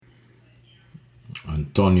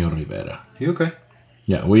Antonio Rivera. You okay?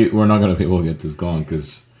 Yeah, we're not going to be able to get this going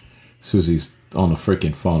because Susie's on the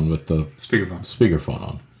freaking phone with the speakerphone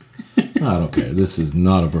on. I don't care. This is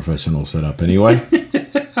not a professional setup anyway.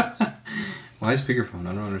 Why speakerphone?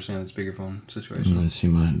 I don't understand the speakerphone situation. She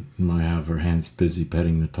might have her hands busy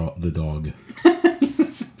petting the dog.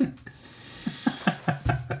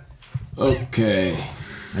 Okay.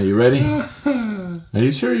 Are you ready? Are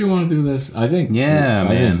you sure you want to do this? I think. Yeah,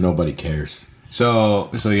 I think nobody cares. So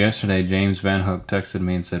yesterday, James Van Hook texted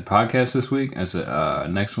me and said, podcast this week? I said,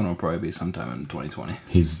 next one will probably be sometime in 2020.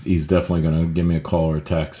 He's definitely going to give me a call or a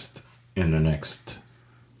text in the next...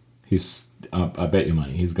 I bet you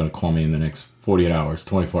money. He's going to call me in the next 48 hours,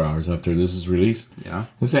 24 hours after this is released. Yeah.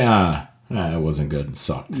 And say, it wasn't good. It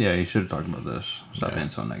sucked. Yeah, you should have talked about this. Stop being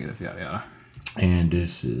so negative, yada, yada. And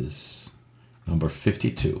this is number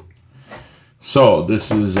 52. So, this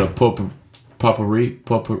is a potpourri.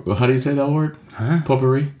 How do you say that word? Huh?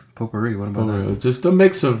 Potpourri? Potpourri, what about that? Just a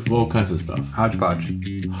mix of all kinds of stuff. Hodgepodge.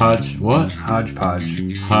 What?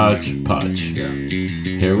 Hodgepodge. Hodgepodge. Yeah.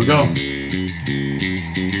 Here we go.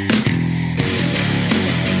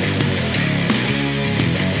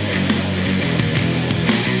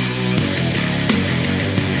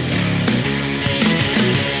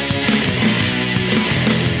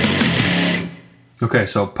 Okay,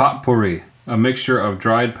 so potpourri. A mixture of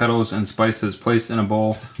dried petals and spices placed in a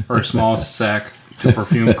bowl or a small sack to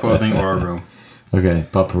perfume clothing or a room. Okay,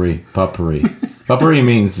 potpourri. Potpourri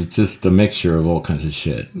means it's just a mixture of all kinds of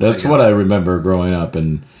shit. That's what I remember growing up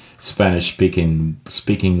in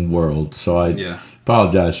Spanish-speaking world. So I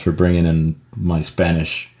apologize for bringing in my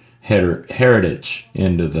Spanish heritage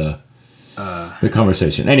into the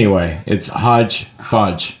conversation. Anyway, it's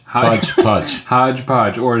hodgepodge.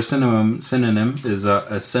 Hodgepodge, or a synonym is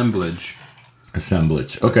assemblage.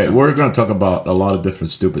 Okay, we're going to talk about a lot of different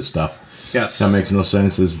stupid stuff. Yes. That makes no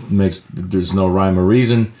sense. There's no rhyme or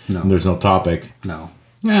reason. No. And there's no topic. No.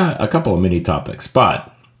 Yeah, a couple of mini topics,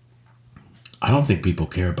 but I don't think people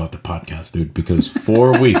care about the podcast, dude, because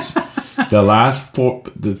 4 weeks,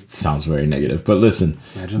 this sounds very negative, but listen,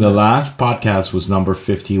 last podcast was number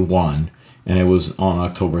 51, and it was on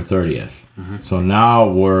October 30th. Mm-hmm. So now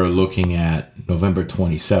we're looking at November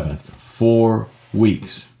 27th, 4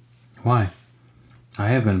 weeks. Why? I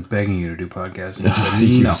have been begging you to do podcasts.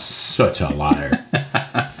 You're such a liar.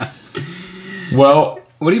 Well,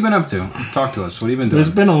 what have you been up to? Talk to us. What have you been doing? There's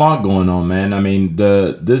been a lot going on, man. I mean,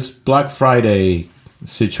 this Black Friday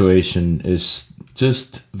situation is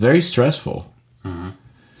just very stressful. Mm-hmm.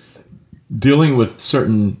 Dealing with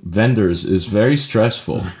certain vendors is very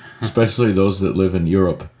stressful, especially those that live in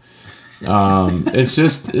Europe. It's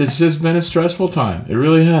just been a stressful time. It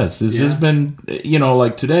really has. It's just been,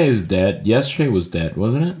 like today is dead. Yesterday was dead,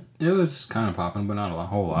 wasn't it? It was kind of popping, but not a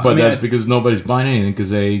whole lot. But that's because nobody's buying anything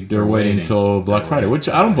because they're waiting until Black Friday, which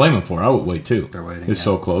I don't blame them for. I would wait too. They're waiting. It's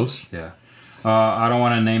so close. Yeah. I don't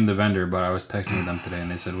want to name the vendor, but I was texting them today,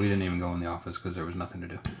 and they said we didn't even go in the office because there was nothing to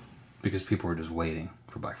do because people were just waiting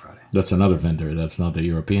for Black Friday. That's another vendor. That's not the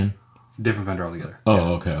European. Different vendor altogether.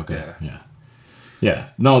 Oh, yeah. Okay. Yeah.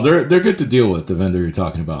 No, they're good to deal with. The vendor you're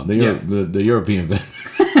talking about, the European vendor.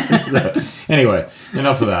 Anyway,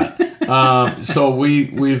 enough of that. So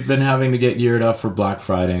we've been having to get geared up for Black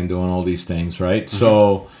Friday and doing all these things, right? Mm-hmm.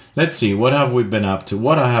 So let's see, what have we been up to?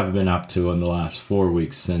 What I have been up to in the last 4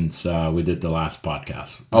 weeks since we did the last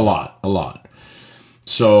podcast? A lot.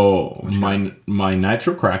 So my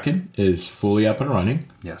Nitro Kraken is fully up and running.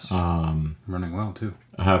 Yes. Running well too.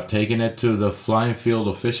 I have taken it to the flying field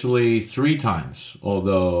officially 3 times,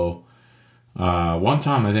 although one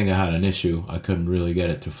time I think I had an issue. I couldn't really get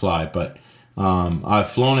it to fly, but I've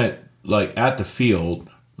flown it like at the field,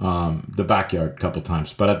 the backyard a couple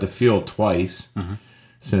times, but at the field twice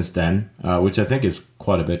since then, which I think is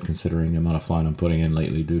quite a bit considering the amount of flying I'm putting in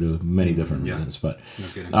lately due to many different reasons. But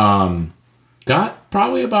got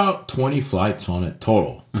probably about 20 flights on it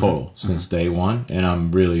total since day one, and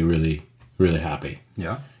I'm really, really, really happy.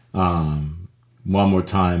 Yeah. One more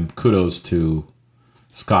time, kudos to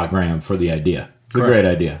Scott Graham for the idea. It's a great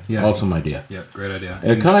idea. Yeah. Awesome idea. Yeah, great idea.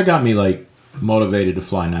 It kind of got me motivated to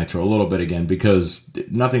fly Nitro a little bit again, because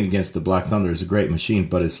nothing against the Black Thunder, is a great machine,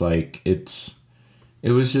 but it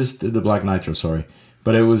was just the Black Nitro, sorry.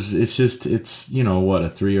 But it's a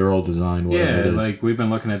 3-year-old design, whatever it is. We've been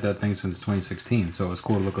looking at that thing since 2016, so it was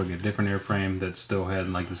cool to look like a different airframe that still had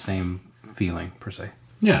the same feeling per se.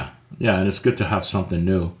 Yeah, and it's good to have something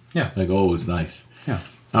new. Yeah. Always nice. Yeah.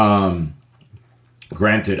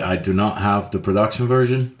 Granted, I do not have the production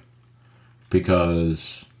version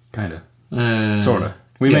because... Kinda. Sorta.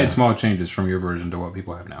 We Yeah. made small changes from your version to what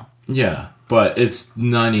people have now. Yeah, but it's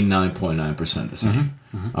 99.9% the same.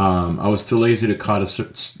 I was too lazy to cut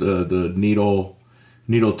the needle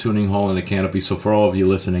tuning hole in the canopy. So for all of you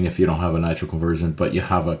listening, if you don't have a nitro conversion, but you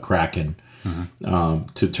have a Kraken,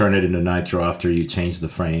 to turn it into nitro after you change the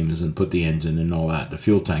frames and put the engine and all that, the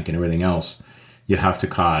fuel tank and everything else, you have to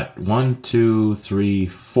cut 1, 2, 3,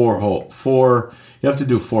 4. You have to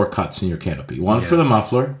do 4 cuts in your canopy. One for the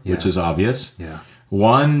muffler, which is obvious. Yeah.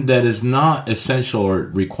 One that is not essential or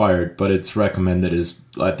required, but it's recommended, is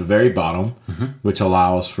at the very bottom, which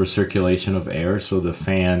allows for circulation of air, so the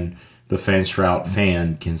fan shroud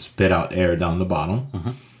fan can spit out air down the bottom.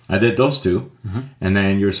 I did those 2, and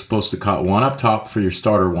then you're supposed to cut one up top for your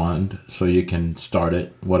starter wand, so you can start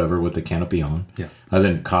it, whatever, with the canopy on. Yeah. I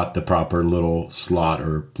didn't cut the proper little slot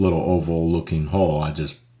or little oval-looking hole. I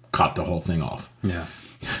just cut the whole thing off. Yeah.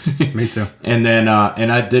 Me too. And then, and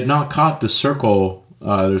I did not cut the circle.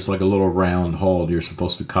 There's like a little round hole you're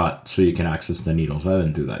supposed to cut so you can access the needles. I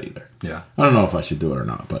didn't do that either. Yeah. I don't know if I should do it or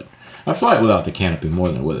not, but I fly it without the canopy more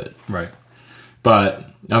than with it. Right.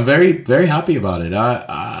 But I'm very, very happy about it.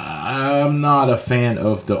 I'm not a fan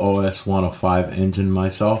of the OS 105 engine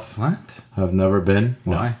myself. What? I've never been.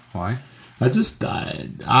 Why? No. Why? I just,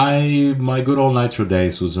 my good old Nitro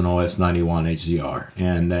days was an OS 91 HDR.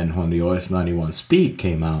 And then when the OS 91 Speed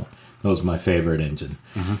came out, that was my favorite engine.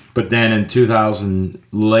 But then in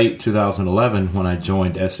late 2011, when I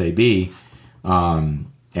joined SAB,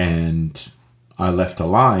 and I left the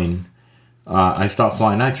line, I stopped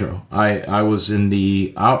flying Nitro. I was in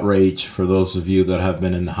the outrage, for those of you that have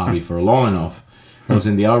been in the hobby for long enough. I was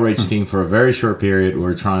in the outrage team for a very short period. We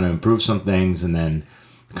were trying to improve some things, and then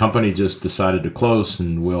the company just decided to close,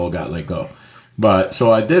 and we all got let go. But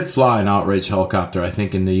so I did fly an outrage helicopter, I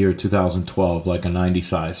think in the year 2012, like a 90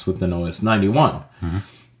 size with an OS 91.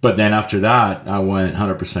 But then after that, I went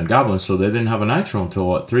 100% Goblin, so they didn't have a Nitro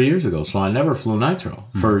until, 3 years ago. So I never flew Nitro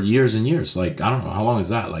for years and years. Like, I don't know, how long is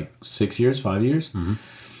that? Like 6 years, 5 years?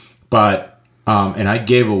 But, and I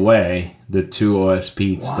gave away the 2 OS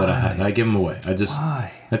Peets that I had. I gave them away.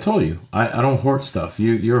 Why? I told you, I don't hoard stuff.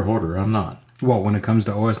 You're a hoarder, I'm not. Well, when it comes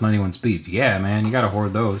to OS 91 speeds, yeah, man, you gotta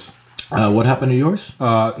hoard those. What happened to yours?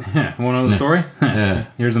 Want to know the story? Yeah.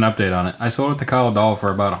 Here's an update on it. I sold it to Kyle Dahl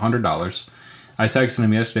for about $100. I texted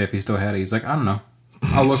him yesterday if he still had it. He's like, I don't know.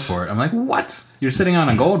 I'll look for it. I'm like, what? You're sitting on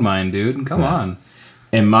a gold mine, dude. Come on.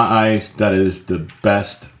 In my eyes, that is the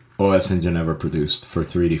best OS engine ever produced for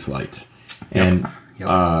 3D flight. And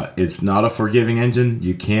it's not a forgiving engine.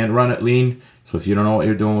 You can't run it lean. So if you don't know what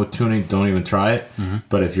you're doing with tuning, don't even try it.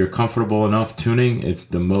 But if you're comfortable enough tuning, it's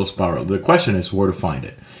the most powerful. The question is where to find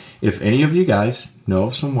it. If any of you guys know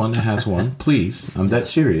of someone that has one, please, I'm that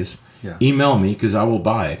serious, email me because I will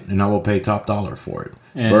buy it and I will pay top dollar for it.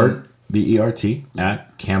 Bert, B-E-R-T,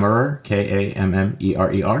 at Kammerer,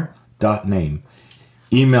 Kammerer.name.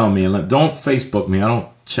 Email me and don't Facebook me. I don't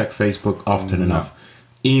check Facebook often enough.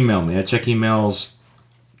 Email me. I check emails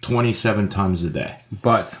 27 times a day.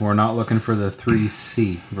 But we're not looking for the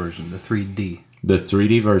 3C version, the 3D. The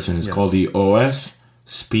 3D version is called the OS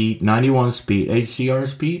Speed 91 Speed, HCR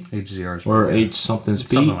Speed? HCR Speed. Or H something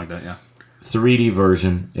Speed. Something like that, yeah. 3D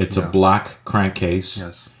version. It's a black crankcase.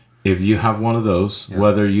 Yes. If you have one of those,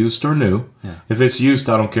 whether used or new, if it's used,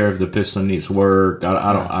 I don't care if the piston needs work.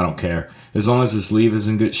 I don't care. As long as the sleeve is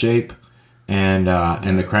in good shape, and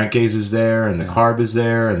the crankcase is there, and the carb is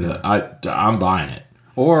there, and I'm buying it.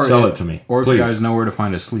 Or sell it to me, or please. If you guys know where to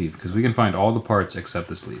find a sleeve, because we can find all the parts except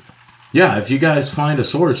the sleeve. Yeah, if you guys find a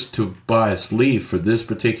source to buy a sleeve for this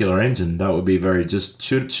particular engine, that would be just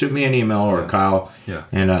shoot me an email or Kyle,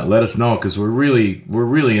 and let us know because we're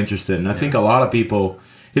really interested. And I think a lot of people.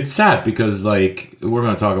 It's sad because like we're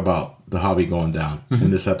going to talk about the hobby going down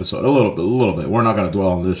in this episode a little bit. We're not going to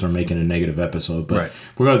dwell on this or make it a negative episode, but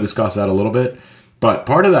we're going to discuss that a little bit. But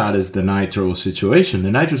part of that is the nitro situation.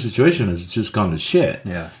 The nitro situation has just gone to shit.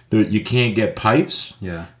 Yeah. You can't get pipes.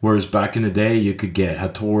 Yeah. Whereas back in the day, you could get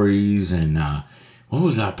Hattori's and what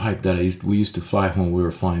was that pipe that we used to fly when we were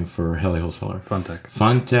flying for Heli Wholesaler?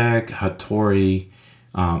 Funtech, Hattori.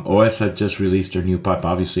 OS had just released their new pipe.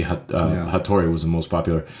 Obviously, Hattori was the most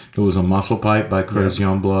popular. There was a muscle pipe by Curtis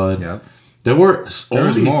Youngblood. Yep.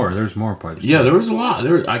 There's more pipes. Yeah, there was a lot.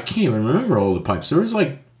 I can't even remember all the pipes. There was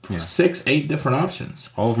like 6-8 different options.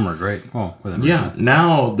 All of them are great. Oh,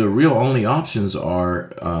 now the real only options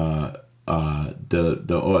are the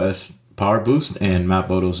OS Power Boost and Matt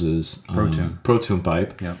Bodos' ProTune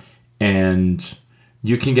pipe. Yep. And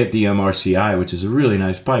you can get the MRCI, which is a really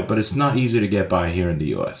nice pipe, but it's not easy to get by here in the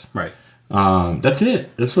U.S. Right. That's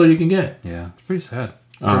it. That's all you can get. Yeah, it's pretty sad.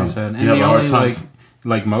 And you have a hard time.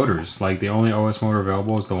 like motors. Like the only OS motor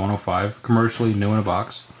available is the 105, commercially new in a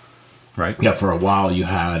box, right? Yeah, for a while you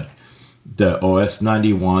had the OS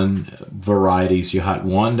 91 varieties. You had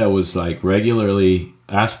one that was like regularly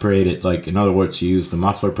aspirated, like in other words, you used the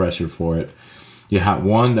muffler pressure for it. You had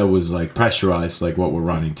one that was like pressurized, like what we're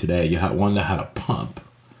running today. You had one that had a pump.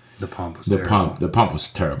 The pump was terrible. The pump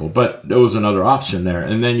was terrible, but there was another option there.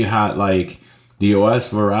 And then you had like the OS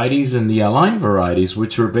varieties and the Align varieties,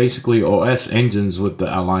 which were basically OS engines with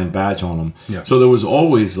the Align badge on them. Yeah. So there was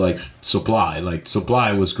always like supply. Like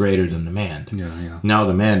supply was greater than demand. Yeah. Now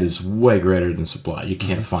demand is way greater than supply. You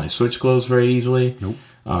can't find switch clothes very easily. Nope.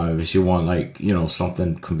 If you want like,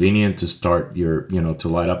 something convenient to start your, to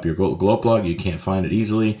light up your glow plug, you can't find it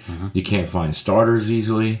easily. You can't find starters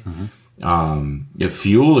easily. If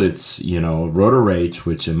fuel, it's, Rotor Rage,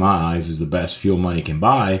 which in my eyes is the best fuel money can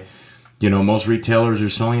buy. Most retailers are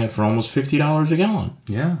selling it for almost $50 a gallon.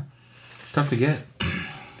 Yeah. It's tough to get.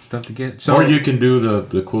 So, or you can do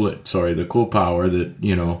the cool power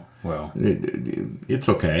that, well, it's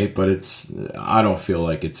okay, but I don't feel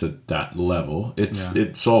like it's at that level.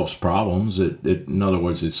 It solves problems. In other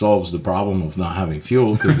words, it solves the problem of not having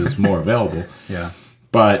fuel because it's more available. Yeah.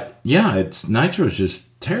 But yeah, nitro is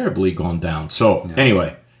just terribly gone down. So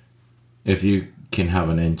anyway, if you can have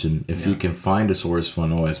an engine, if you can find a source for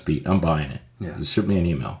an OS beat, I'm buying it. Yeah. Just shoot me an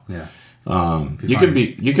email. Yeah. You can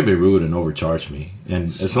be rude and overcharge me, and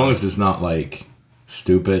as long as it's not like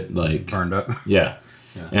stupid, like burned up. Yeah.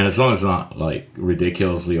 And as long as it's not like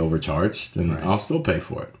ridiculously overcharged, then I'll still pay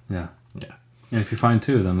for it. Yeah. Yeah. And if you find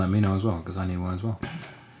two, then let me know as well, because I need one as well.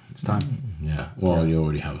 It's time. Yeah. Well, you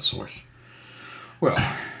already have a source. Well.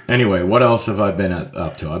 Anyway, what else have I been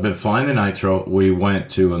up to? I've been flying the Nitro. We went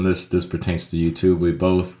to, and this pertains to you too,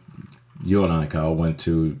 you and I, Kyle, went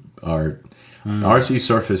to our RC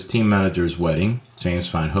Surface team manager's wedding, James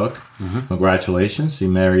Van Hook. Congratulations. He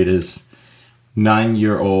married his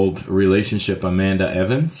 9-year-old relationship, Amanda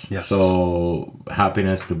Evans. Yes. So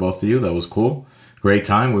happiness to both of you. That was cool. Great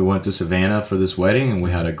time. We went to Savannah for this wedding, and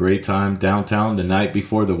we had a great time downtown the night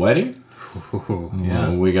before the wedding.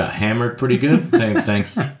 Yeah. We got hammered pretty good.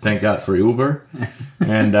 Thank God for Uber.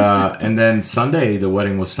 And then Sunday, the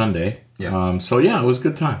wedding was Sunday. Yeah. So yeah, it was a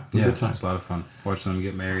good time. Good time. It was a lot of fun watching them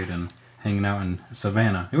get married and hanging out in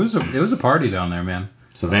Savannah. It was a party down there, man.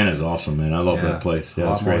 Savannah's awesome, man. I love that place. Yeah, a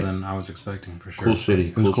lot it's great. more than I was expecting, for sure. Cool city.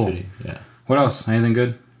 It was cool. City. Yeah. What else? Anything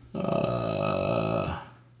good?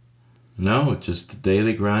 No, just the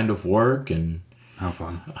daily grind of work, and how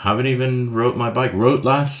fun. I haven't even rode my bike. Rode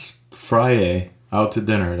last Friday out to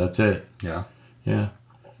dinner. That's it. Yeah. Yeah.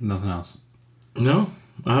 Nothing else. No,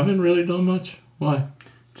 I haven't really done much. Why?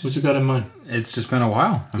 What you got in mind? It's just been a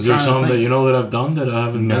while. Is there something that you know that I've done that I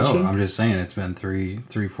haven't mentioned? No, I'm just saying it's been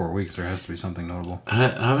 4 weeks. There has to be something notable. I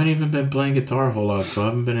haven't even been playing guitar a whole lot, so I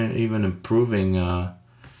haven't been even improving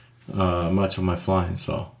much of my flying.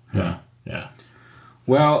 So yeah.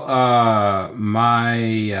 Well,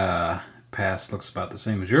 my past looks about the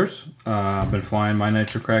same as yours. I've been flying my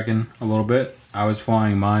Nitro Kraken a little bit. I was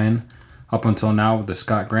flying mine up until now with the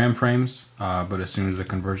Scott Graham frames, but as soon as the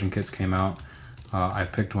conversion kits came out, I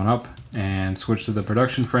picked one up and switched to the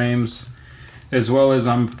production frames, as well as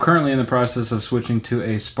I'm currently in the process of switching to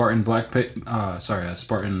a Spartan a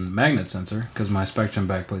Spartan magnet sensor, because my Spectrum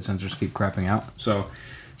backplate sensors keep crapping out. So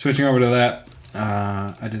switching over to that,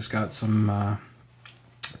 I just got some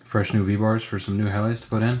fresh new V-bars for some new helis to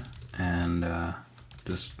put in, and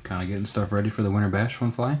just kind of getting stuff ready for the Winter Bash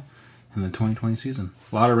when fly in the 2020 season.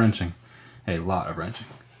 A lot of wrenching.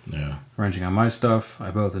 Yeah. Wrenching on my stuff. I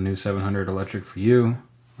built a new 700 electric for you.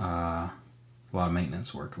 A lot of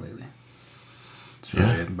maintenance work lately. That's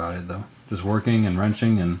really about it, though. Just working and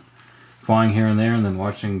wrenching and flying here and there, and then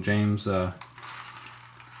watching James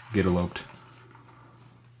get eloped.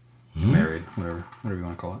 Married, whatever you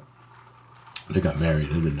want to call it. They got married.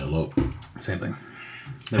 They didn't elope. Same thing.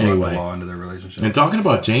 They brought the law into their relationship. And talking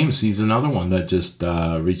about James, he's another one that just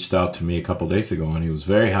reached out to me a couple days ago, and he was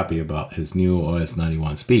very happy about his new OS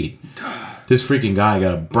 91 Speed. This freaking guy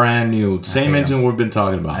got a brand new, same engine we've been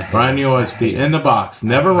talking about, brand new OS Speed in the box,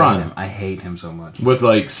 never run. I hate him so much. With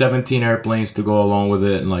like 17 airplanes to go along with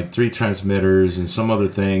it, and like 3 transmitters and some other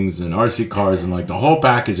things, and RC cars, and like the whole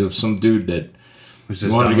package of some dude that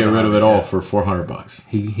wanted to get rid of it all for $400.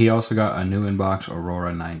 He also got a new inbox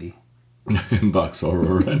Aurora 90. Inbox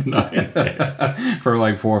Aurora 90. For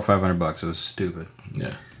like $400 or $500. It was stupid.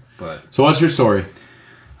 Yeah. But so what's your story?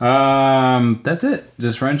 That's it.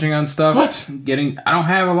 Just wrenching on stuff. What? I don't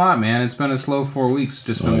have a lot, man. It's been a slow 4 weeks.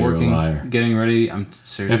 Just been working, getting ready. I'm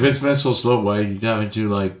serious. If it's been so slow, why haven't you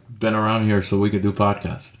like been around here so we could do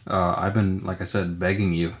podcasts? I've been, like I said,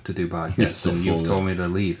 begging you to do podcasts, You're so and full you've of told me to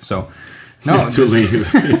leave. So, To leave.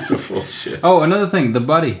 It's so full of shit. Oh, another thing, the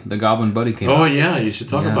Goblin Buddy came Oh out. yeah, you should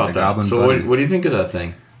talk about the that. Goblin So Buddy. what do you think of that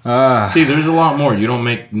thing? See, there's a lot more. You don't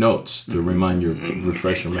make notes to remind your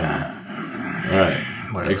refresh your memory. All right.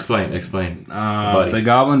 Whatever. Explain. Buddy. The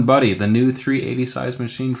Goblin Buddy, the new 380 size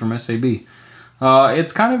machine from SAB.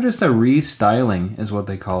 It's kind of just a restyling, is what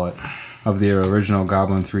they call it, of the original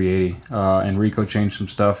Goblin 380. Enrico changed some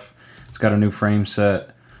stuff. It's got a new frame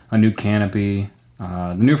set, a new canopy.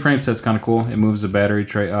 The new frame set's kind of cool. It moves the battery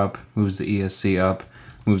tray up, moves the ESC up,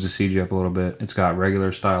 moves the CG up a little bit. It's got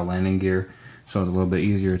regular style landing gear, so it's a little bit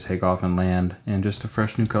easier to take off and land, and just a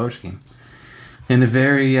fresh new color scheme. And a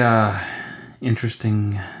very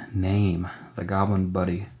interesting name, the Goblin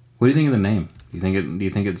Buddy. What do you think of the name? Do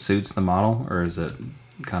you think it suits the model, or is it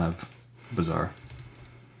kind of bizarre?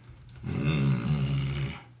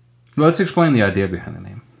 Let's explain the idea behind the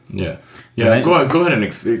name. Yeah. Right? Go ahead and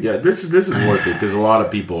this is worth it because a lot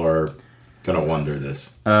of people are gonna wonder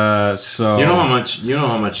this. So you know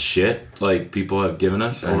how much shit like people have given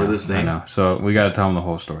us over this name. I know. So we got to tell them the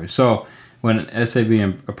whole story. So when SAB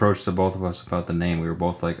approached the both of us about the name, we were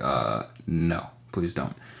both like, no, please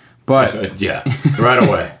don't. But yeah, right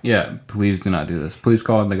away. yeah, please do not do this. Please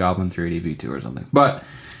call it the Goblin 380 V2 or something. But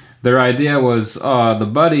their idea was, the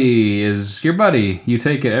buddy is your buddy. You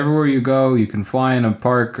take it everywhere you go. You can fly in a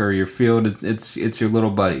park or your field. It's your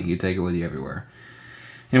little buddy. You take it with you everywhere.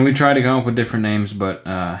 And we tried to come up with different names, but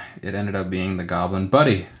it ended up being the Goblin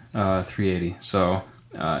Buddy 380. So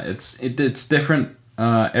it's different.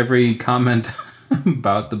 Every comment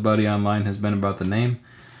about the buddy online has been about the name.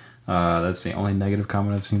 That's the only negative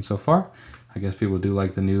comment I've seen so far. I guess people do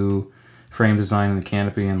like the new frame design and the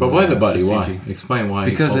canopy. But why the buddy? Why? Explain why.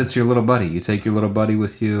 Because it's your little buddy. You take your little buddy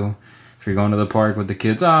with you. If you're going to the park with the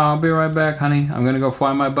kids, I'll be right back, honey. I'm going to go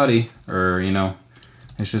fly my buddy. Or,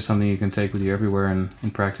 it's just something you can take with you everywhere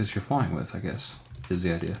and practice your flying with, I guess, is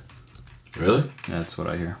the idea. Really? That's what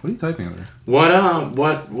I hear. What are you typing over there?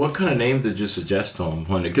 What kind of name did you suggest to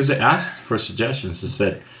him? Because it asked for suggestions. It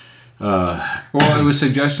said... well, it was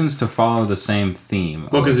suggestions to follow the same theme.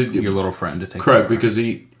 Well, because your little friend to take. Correct, because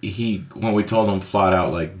he when we told him flat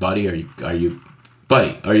out, like, buddy, are you out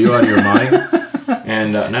of your mind?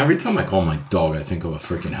 And every time I call my dog, I think of a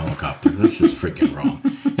freaking helicopter. This is freaking wrong.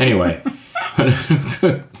 Anyway,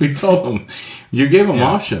 we told him, you gave him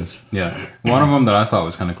options. Yeah, one of them that I thought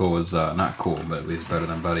was kind of cool was not cool, but at least better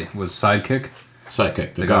than Buddy, was Sidekick.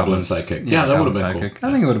 The Goblin Sidekick. Yeah, that would have been cool.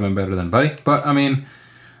 I think it would have been better than Buddy, but I mean,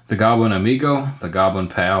 the Goblin Amigo, the Goblin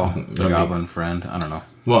Pal, the Goblin Friend. I don't know.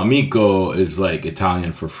 Well, amico is like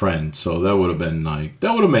Italian for friend, so that would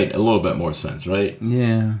have made a little bit more sense, right?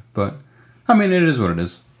 Yeah, but I mean, it is what it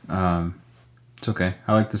is. It's okay.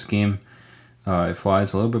 I like the scheme. It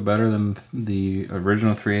flies a little bit better than the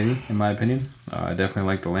original 380, in my opinion. I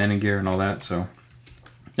definitely like the landing gear and all that, so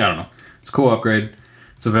I don't know. It's a cool upgrade.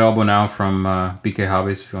 It's available now from BK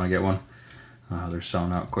Hobbies if you want to get one. They're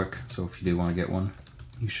selling out quick, so if you do want to get one,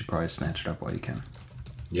 you should probably snatch it up while you can.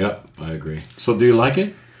 Yep, I agree. So do you like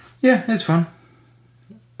it? Yeah, it's fun.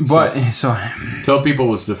 But, so tell people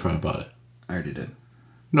what's different about it. I already did.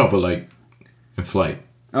 No, but like in flight.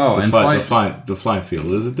 Oh, in flight. The flying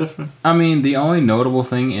field, is it different? I mean, the only notable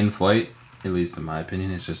thing in flight, at least in my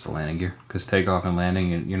opinion, is just the landing gear. Because takeoff and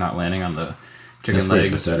landing, you're not landing on the chicken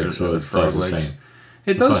legs or so the it frog flies the legs. same.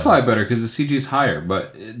 It does fly better because the CG is higher,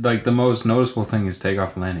 but like the most noticeable thing is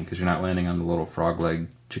takeoff and landing because you're not landing on the little frog leg,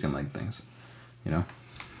 chicken leg things,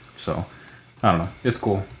 So, I don't know. It's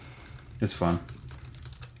cool. It's fun.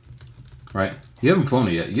 Right? You haven't flown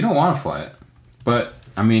it yet. You don't want to fly it. But,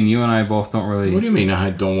 I mean, you and I both don't really... What do you mean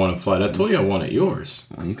I don't want to fly it? I told you I wanted yours.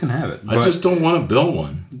 Well, you can have it. I just don't want to build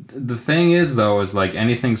one. The thing is, though, is like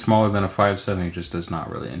anything smaller than a 570 just does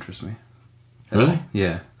not really interest me. Really?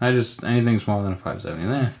 Yeah. Anything smaller than a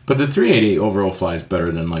 570, But the 380 overall flies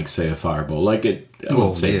better than, like, say, a Fireball. Like, I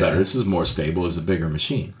won't say better. This is more stable. It's a bigger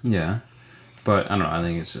machine. Yeah. But, I don't know. I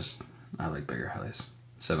think it's just... I like bigger helis.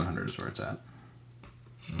 700 is where it's at.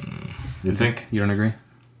 You think? You don't agree?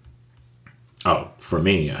 Oh, for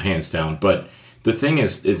me, hands down. But the thing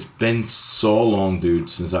is, it's been so long, dude,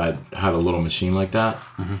 since I had a little machine like that.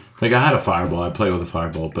 Mm-hmm. Like, I had a Fireball. I play with a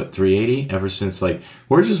Fireball. But 380, ever since, like...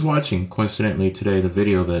 We're just watching, coincidentally, today, the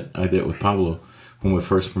video that I did with Pablo when we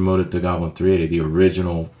first promoted the Goblin 380, the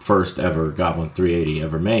original, first ever Goblin 380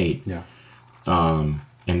 ever made. Yeah.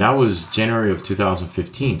 And that was January of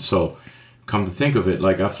 2015. So, come to think of it,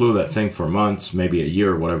 like, I flew that thing for months, maybe a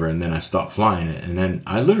year or whatever, and then I stopped flying it. And then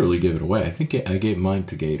I literally gave it away. I think I gave mine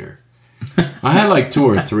to Gator. I had like 2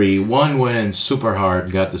 or 3. One went in super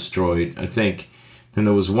hard, got destroyed. I think. Then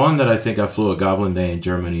there was one that I think I flew a Goblin Day in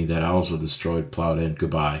Germany that I also destroyed, plowed in,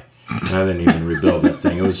 goodbye. And I didn't even rebuild that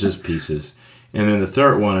thing. It was just pieces. And then the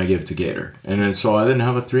third one I gave to Gator. And then so I didn't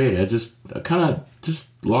have a 380. I kind of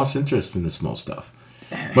just lost interest in the small stuff.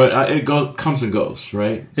 But it comes and goes,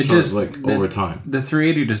 right? It so just like over time. The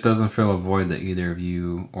 380 just doesn't fill a void that either of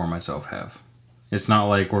you or myself have. It's not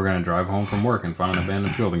like we're gonna drive home from work and find an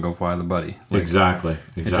abandoned field and go fly the buddy. Like, Exactly.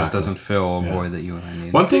 It just doesn't fill a void that you and I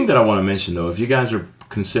need. One thing that I want to mention though, if you guys are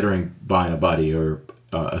considering buying a buddy or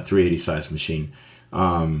a 380 size machine,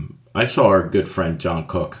 I saw our good friend John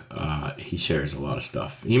Cook. He shares a lot of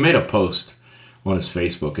stuff. He made a post on his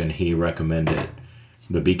Facebook and he recommended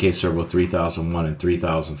the BK Servo 3001 and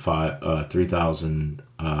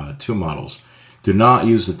 3002 models. Do not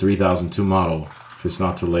use the 3002 model if it's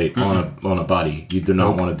not too late on a body. You do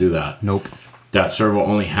not want to do that. Nope. That servo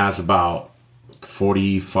only has about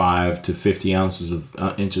 45 to 50 ounces of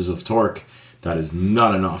inches of torque. That is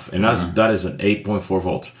not enough, and that is an 8.4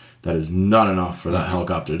 volts. That is not enough for that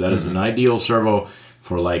helicopter. That is an ideal servo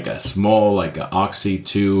for like a small, like a Oxy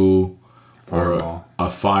 2 or a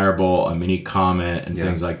Fireball, a Mini Comet, and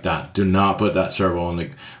things like that. Do not put that servo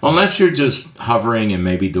on unless you're just hovering and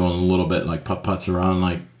maybe doing a little bit like putt-putts around,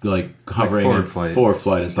 like hovering forward flight. Forward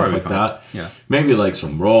flight and stuff Probably like that. Yeah. Maybe like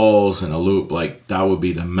some rolls and a loop. Like that would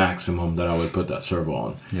be the maximum that I would put that servo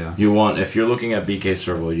on. Yeah. If you're looking at BK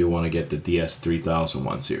servo, you want to get the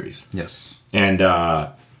DS3001 series. Yes. And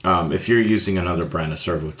if you're using another brand of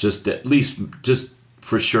servo, just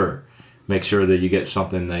for sure, make sure that you get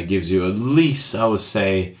something that gives you at least, I would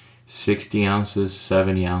say, 60 ounces,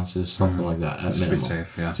 70 ounces, something like that at minimum. Just to be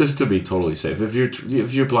safe, yeah. Just to be totally safe.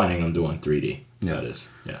 If you're planning on doing 3D, that is.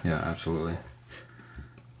 Yeah. Yeah, absolutely.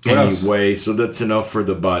 Anyway, so that's enough for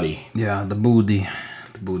the body. Yeah, the booty.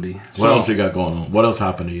 What else you got going on? What else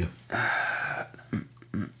happened to you?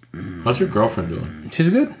 How's your girlfriend doing? She's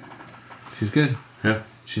good. Yeah.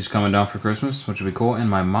 She's coming down for Christmas, which would be cool. And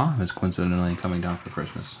my mom is coincidentally coming down for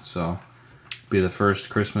Christmas. So, be the first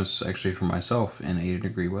Christmas actually for myself in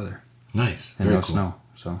 80-degree weather. Nice. And Very no cool. snow.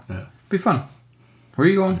 So, Yeah. be fun. Where are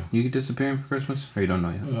you going? You disappearing for Christmas? Or you don't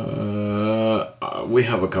know yet? We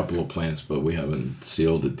have a couple of plans, but we haven't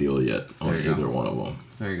sealed the deal yet on There you either go. one of them.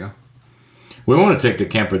 There you go. We want to take the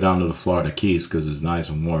camper down to the Florida Keys because it's nice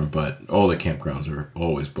and warm, but all the campgrounds are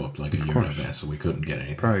always booked like a year in advance, so we couldn't get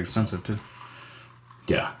anything. Probably expensive too.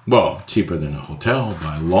 Yeah, well, cheaper than a hotel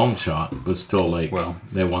by a long shot, but still, like,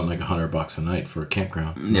 they want like $100 a night for a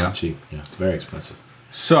campground. Yeah. Not cheap. Yeah, very expensive.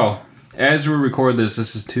 So, as we record this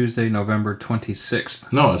is Tuesday, November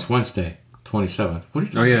 26th. No, it's Wednesday, 27th. What are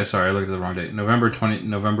you talking Oh yeah, sorry, I looked at the wrong date. November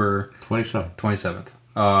 27th.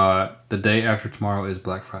 27th. The day after tomorrow is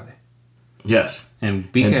Black Friday. Yes.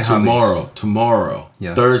 And BK And Hobbies. tomorrow,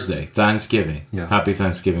 Yeah. Thursday, Thanksgiving. Yeah. Happy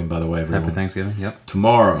Thanksgiving, by the way, everyone. Happy Thanksgiving. Yep.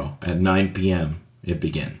 Tomorrow at 9 p.m. it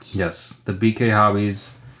begins. Yes, the BK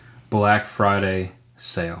Hobbies Black Friday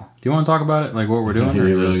sale. Do you want to talk about it? Like what we're doing? You're or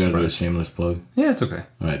is it really a going to do a surprise? shameless plug? Yeah, it's okay.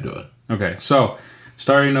 All right, do it. Okay, so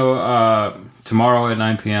starting tomorrow at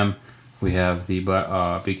 9 p.m. we have the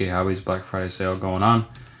BK Hobbies Black Friday sale going on.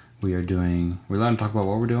 We're allowed to talk about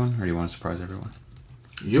what we're doing, or do you want to surprise everyone?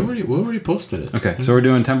 We already posted it. Okay, so we're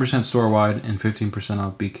doing 10% store-wide and 15%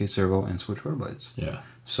 off BK Servo and Switch rotor blades. Yeah.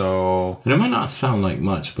 So... And it might not sound like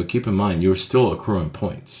much, but keep in mind, you're still accruing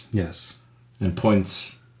points. Yes. And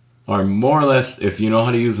points are more or less, if you know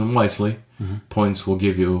how to use them wisely, points will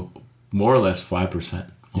give you more or less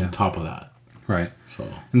 5% on top of that. Right. So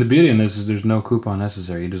And the beauty in this is there's no coupon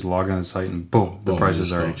necessary. You just log into the site and boom, the price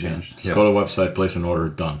is already changed. Just go to the website, place an order,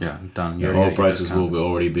 done. Yeah, done. Your old prices will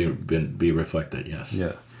already be reflected, yes.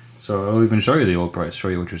 Yeah. So it'll even show you the old price, show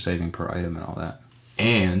you what you're saving per item and all that.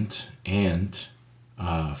 And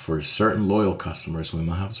for certain loyal customers, we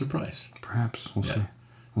might have a surprise. Perhaps. We'll see.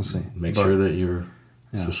 We'll see. Make sure that you're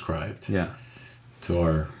subscribed to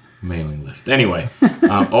our mailing list. Anyway,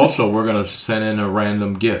 also, we're going to send in a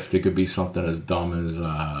random gift. It could be something as dumb as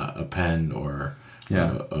a pen or, I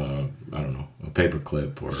don't know, a paper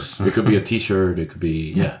clip. Or it could be a T-shirt. It could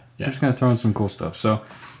be, We're just going to throw in some cool stuff. So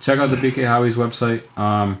check out the BK Hobbies website.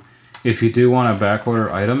 If you do want to back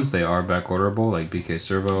order items, they are back orderable, like BK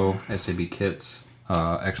Servo, SAB kits,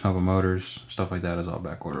 X-Nova motors, stuff like that is all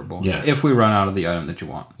back orderable. Yes. If we run out of the item that you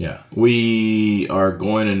want. Yeah. We are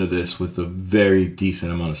going into this with a very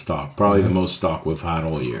decent amount of stock. Probably the most stock we've had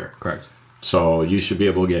all year. Correct. So you should be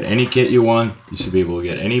able to get any kit you want. You should be able to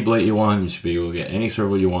get any blade you want. You should be able to get any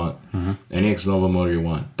servo you want. Any X-Nova motor you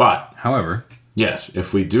want. But, However, yes,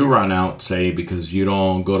 if we do run out, say, because you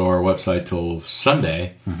don't go to our website till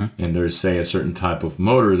Sunday, and there's, say, a certain type of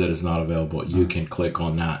motor that is not available, you can click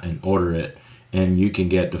on that and order it, and you can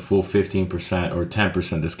get the full 15% or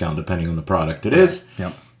 10% discount, depending on the product it is,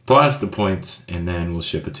 plus the points, and then we'll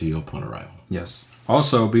ship it to you upon arrival. Yes.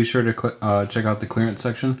 Also, be sure to check out the clearance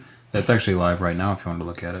section. That's actually live right now if you want to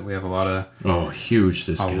look at it. We have a lot of... huge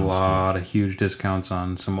discounts. A lot of huge discounts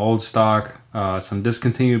on some old stock, some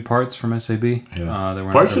discontinued parts from SAB. Yeah.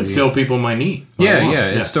 Parts that still people might need.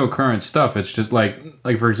 It's still current stuff. It's just like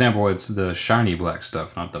for example, it's the shiny black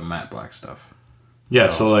stuff, not the matte black stuff. Yeah,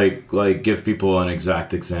 so like give people an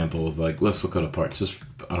exact example of let's look at a part. Just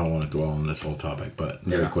I don't want to dwell on this whole topic, but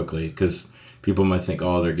very quickly, because people might think,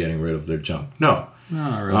 they're getting rid of their junk. No,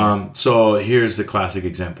 not really. So here's the classic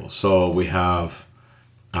example. So we have,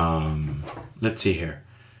 let's see here,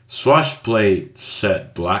 swash plate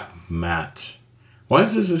set black matte. Why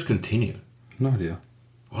is this discontinued? No idea.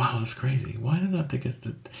 Wow, that's crazy. Why did I think it's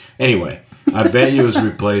Anyway, I bet you it was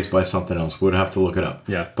replaced by something else. We'd have to look it up.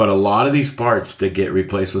 Yeah. But a lot of these parts that get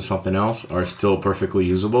replaced with something else are still perfectly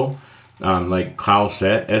usable. Like Klaus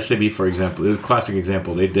said, SAB, for example, is a classic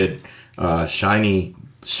example. They did shiny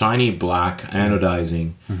black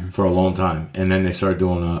anodizing for a long time. And then they started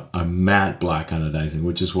doing a matte black anodizing,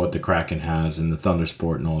 which is what the Kraken has and the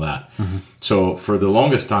Thundersport and all that. So for the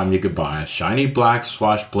longest time, you could buy a shiny black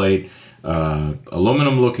swash plate,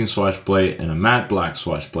 aluminum looking swash plate, and a matte black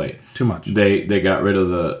swash plate. Too much. They got rid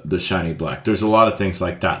of the shiny black. There's a lot of things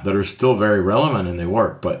like that are still very relevant and they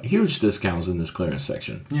work, but huge discounts in this clearance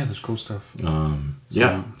section. Yeah, there's cool stuff.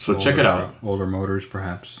 So check it out. Older motors,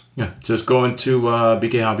 perhaps. Yeah, just go into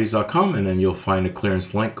bkhobbies.com and then you'll find a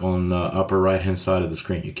clearance link on the upper right hand side of the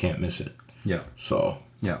screen. You can't miss it. Yeah. So.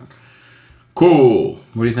 Yeah. Cool.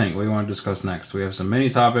 What do you think? What do you want to discuss next? We have some mini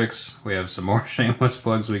topics. We have some more shameless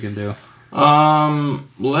plugs we can do.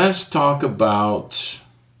 Let's talk about.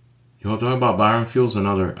 You want to talk about Byron Fuels?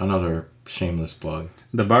 Another shameless plug.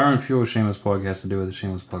 The Byron Fuel shameless plug has to do with the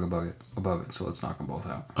shameless plug above it. So let's knock them both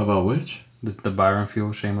out. About which? The Byron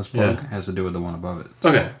Fuel shameless plug has to do with the one above it. So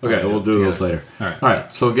okay. We'll do those later. All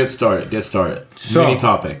right. So get started. So,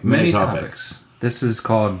 mini topics. This is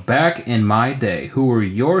called Back in My Day. Who were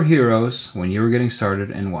your heroes when you were getting started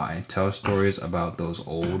and why? Tell stories about those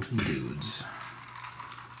old dudes.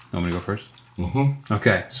 Want me to go first? Mm-hmm.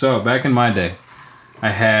 Okay, so back in my day, I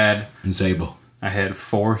had Zabel. I had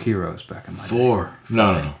 4 heroes back in my day. 4?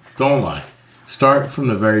 No. Don't lie. Start from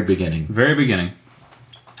the very beginning. Very beginning.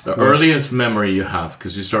 The earliest memory you have,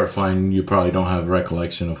 because you start finding you probably don't have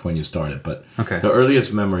recollection of when you started, but the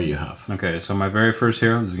earliest memory you have. Okay, so my very first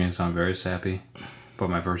hero, this is going to sound very sappy, but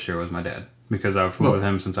my first hero was my dad, because I flew with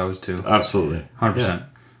him since I was 2. Absolutely. 100%. Yeah.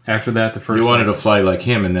 After that, the first... You wanted to fly like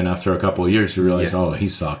him, and then after a couple of years, you realize, he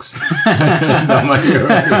sucks. Not my hero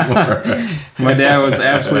anymore. My dad was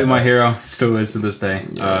absolutely my hero. Still is to this day.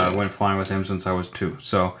 Went flying with him since I was 2.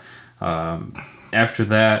 So, after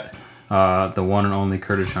that... the one and only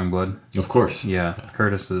Curtis Youngblood. Of course. Yeah,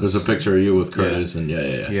 Curtis is... There's a picture of you with Curtis, and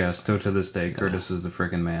Yeah, still to this day, Curtis is the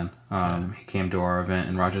freaking man. He came to our event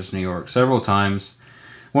in Rochester, New York several times.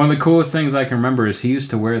 One of the coolest things I can remember is he used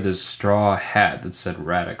to wear this straw hat that said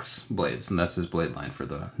Radix Blades, and that's his blade line for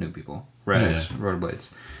the new people. Radix Rotor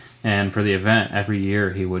Blades. And for the event, every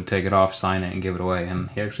year he would take it off, sign it, and give it away, and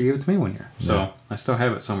he actually gave it to me one year. So I still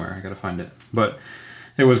have it somewhere. I gotta find it. But...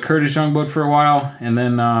 it was Curtis Youngblood for a while, and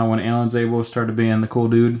then when Alan Zabel started being the cool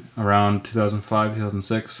dude around 2005,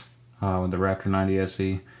 2006, with the Raptor 90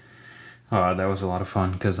 SE, that was a lot of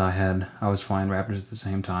fun because I was flying Raptors at the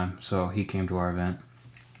same time, so he came to our event.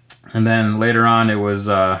 And then later on, it was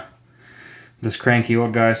this cranky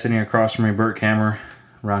old guy sitting across from me, Burt Kammer,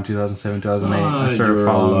 around 2007, 2008. I started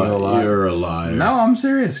following you a lot. You're a liar. No, I'm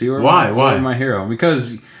serious. You were Why? You were my hero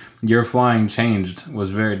because. Your flying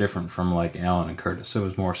was very different from like Alan and Curtis. It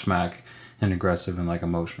was more smack and aggressive and like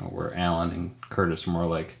emotional. Where Alan and Curtis were more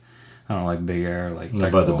like, I don't know, like big air, like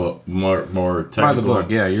technical. By the book, more technical. By the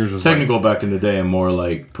book, yeah. Yours was technical back in the day, and more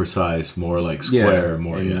like precise, more like square,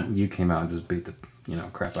 You came out and just beat the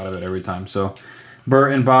crap out of it every time. So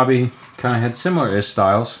Burt and Bobby kind of had similar-ish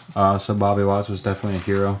styles. So Bobby Watts was definitely a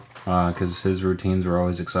hero because his routines were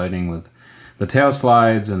always exciting with the tail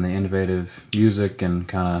slides and the innovative music and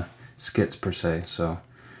kind of skits per se. So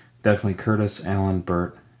definitely Curtis, Alan,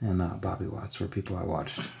 Burt, and Bobby Watts were people I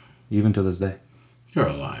watched, even to this day. You're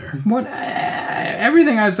a liar. What?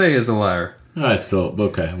 Everything I say is a liar.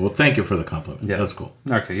 Okay. Well, thank you for the compliment. Yeah. That's cool.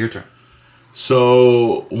 Okay, your turn.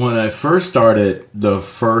 So when I first started, the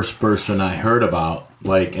first person I heard about,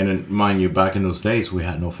 and mind you, back in those days, we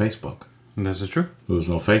had no Facebook. This is true. There was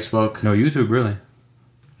no Facebook. No YouTube, really.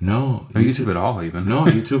 No. No YouTube at all, even. No,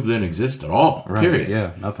 YouTube didn't exist at all. Right. Period.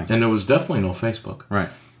 Yeah, nothing. And there was definitely no Facebook. Right.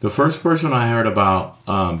 The first person I heard about,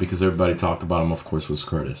 because everybody talked about him, of course, was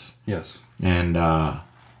Curtis. Yes. And I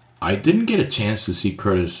didn't get a chance to see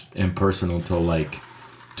Curtis in person until like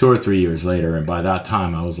 2 or 3 years later. And by that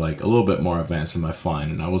time, I was like a little bit more advanced in my flying,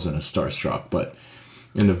 and I wasn't as starstruck. But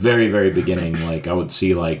in the very, very beginning, like I would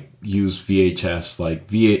see like use VHS,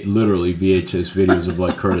 like literally VHS videos of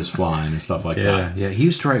like Curtis flying and stuff like that. Yeah. He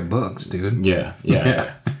used to write books, dude. Yeah.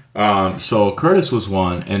 So Curtis was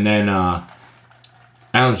one, and then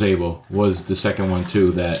Alan Zabel was the second one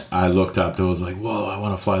too that I looked up to. I was like, whoa, I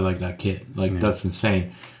want to fly like that kid. Like that's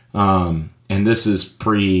insane. And this is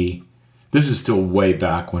still way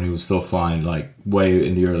back when he was still flying, like way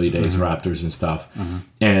in the early days, Raptors and stuff.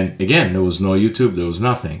 And again, there was no YouTube, there was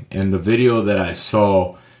nothing. And the video that I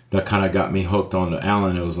saw that kind of got me hooked on to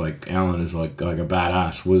Alan, it was like Alan is like a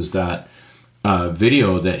badass, was that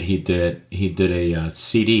video that he did. He did a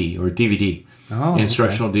CD or DVD. Oh,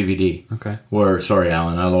 instructional DVD. Okay. Where, sorry,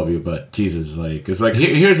 Alan, I love you, but Jesus, like, it's like,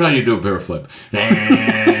 here's how you do a barrel flip.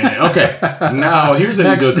 Okay, now here's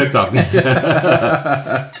how you do a TikTok.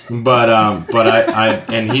 but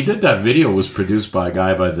and he did that video, was produced by a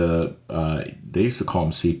guy by the, they used to call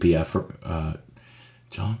him CPF,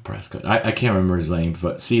 John Prescott. I can't remember his name,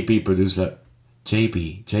 but CP produced that.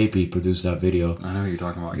 JP produced that video. I know who you're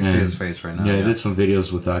talking about. I can see his face right now. Yeah, I did some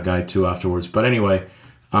videos with that guy too afterwards. But anyway,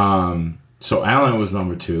 so Alan was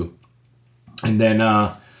number 2, and then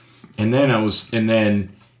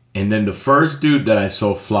the first dude that I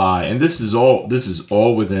saw fly, and this is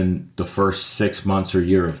all within the first 6 months or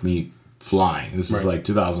year of me flying. This is like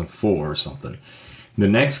 2004 or something. The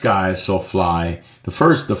next guy I saw fly, the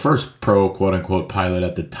first pro quote unquote pilot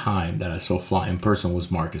at the time that I saw fly in person was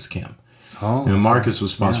Marcus Kim. Oh, and Marcus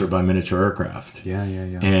was sponsored by Miniature Aircraft. Yeah.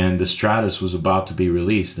 And the Stratus was about to be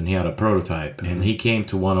released, and he had a prototype. And he came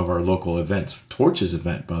to one of our local events, Torch's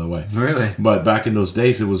event, by the way. Really? But back in those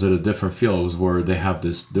days, it was at a different field. It was where they have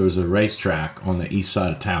there was a racetrack on the east side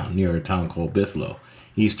of town, near a town called Bithlo,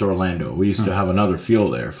 East Orlando. We used to have another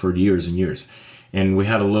field there for years and years. And we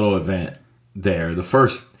had a little event there.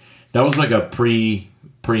 That was like a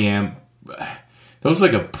preamp. That was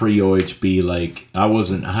like a pre-OHB, like, I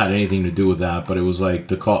had anything to do with that, but it was like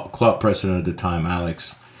the club president at the time,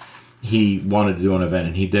 Alex, he wanted to do an event,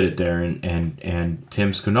 and he did it there, and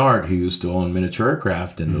Tim Skinard, who used to own Miniature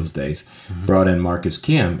Aircraft in those days, brought in Marcus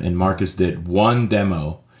Kim, and Marcus did one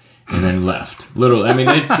demo, and then left. Literally, I mean,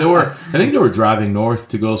 I think they were driving north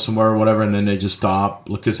to go somewhere or whatever, and then they just stopped,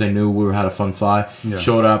 because they knew we had a fun fly,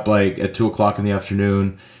 showed up like at 2 o'clock in the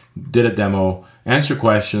afternoon, did a demo, answer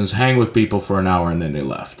questions, hang with people for an hour, and then they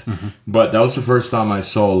left. But that was the first time I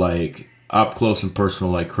saw like up close and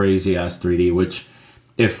personal, like crazy ass 3D. Which,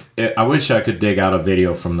 I wish I could dig out a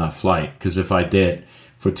video from that flight, because if I did,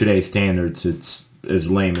 for today's standards, it's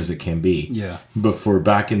as lame as it can be. Yeah. But for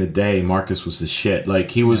back in the day, Marcus was the shit.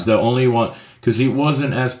 Like he was the only one, because he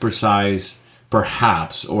wasn't as precise,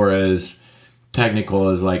 perhaps, or as technical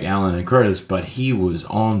as like Alan and Curtis, but he was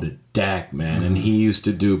on the deck, man, and he used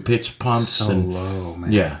to do pitch pumps so and low, man.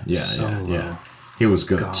 Yeah. He was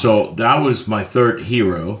good. God. So that was my third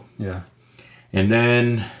hero. Yeah. And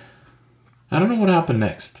then I don't know what happened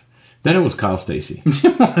next. Then it was Kyle Stacy.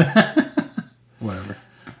 Whatever.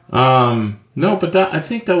 No, but I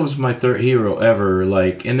think that was my third hero ever.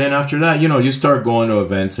 Like, and then after that, you start going to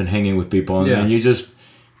events and hanging with people, and then you just.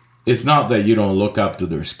 It's not that you don't look up to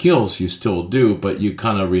their skills, you still do, but you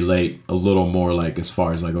kind of relate a little more, like, as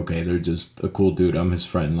far as, like, okay, they're just a cool dude, I'm his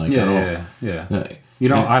friend. Like, Yeah. You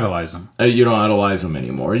don't idolize them. You don't idolize them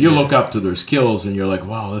anymore. You look up to their skills, and you're like,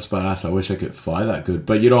 wow, that's badass, I wish I could fly that good.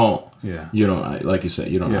 But you don't, like you said,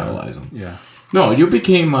 you don't idolize them. Yeah. No, you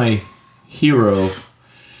became my hero.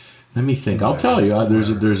 Let me think. I'll tell you,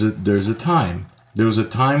 there's a time. There was a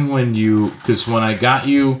time when because when I got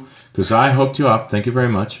you... Because I hooked you up, thank you very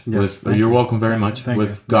much. Yes, You're welcome very much. Thank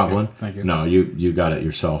with you. Goblin. Thank you. No, you got it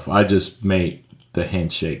yourself. I just made the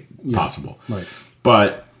handshake possible. Right.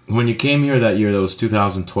 But when you came here that year, that was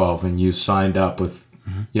 2012, and you signed up with,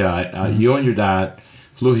 you and your dad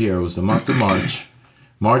flew here. It was the month of March,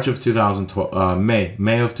 March of 2012,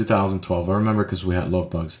 May of 2012. I remember because we had love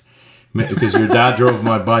bugs. Because your dad drove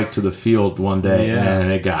my bike to the field one day, and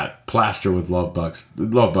it got plastered with love bugs.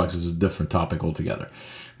 Love bugs is a different topic altogether.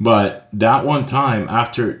 But that one time,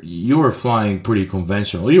 after you were flying pretty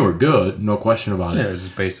conventional, you were good, no question about it. Yeah, it was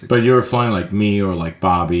just basic. But you were flying like me or like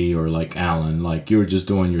Bobby or like Alan. Like you were just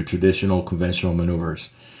doing your traditional conventional maneuvers.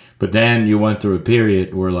 But then you went through a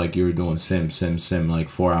period where like you were doing sim like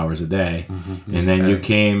 4 hours a day, and then you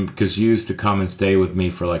came because you used to come and stay with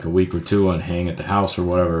me for like a week or two and hang at the house or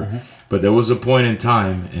whatever. But there was a point in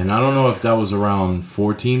time, and I don't know if that was around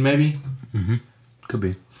 14 maybe. Could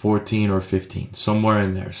be 14 or 15, somewhere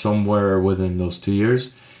in there, somewhere within those 2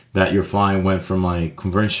 years, that your flying went from like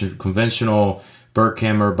conventional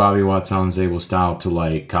Berkhammer, Bobby Watts, Alan Zabel style to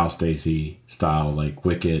like Kyle Stacy style, like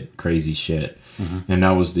wicked, crazy shit. And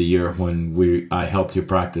that was the year when I helped you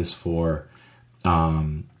practice for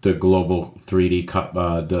the Global 3D Cup,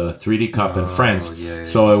 the 3D Cup in France. Yeah.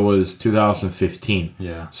 So it was 2015.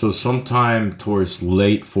 Yeah. So sometime towards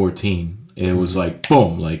late 14, it was like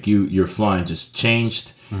boom, like your flying just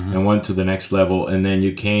changed and went to the next level. And then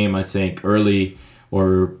you came, I think, early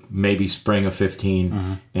or maybe spring of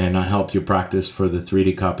 15, and I helped you practice for the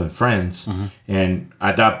 3D Cup in France. And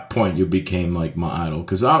at that point, you became like my idol,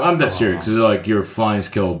 because I'm that serious. Because like your flying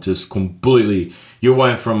skill just completely, you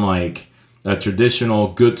went from like a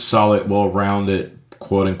traditional, good, solid, well-rounded,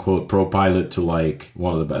 quote-unquote pro pilot to like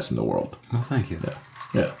one of the best in the world. Well, thank you.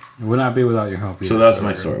 Yeah. It would not be without your help either. So that's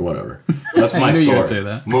my story. Whatever. That's my story. You would say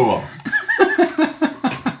that. Move on.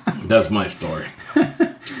 That's my story.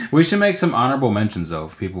 We should make some honorable mentions though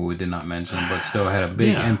of people we did not mention but still had a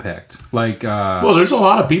big impact. Like well, there's a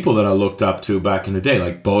lot of people that I looked up to back in the day.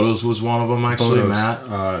 Like Bodos was one of them actually.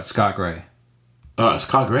 Matt, Scott Gray.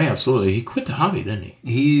 Scott Gray, absolutely. He quit the hobby, didn't he?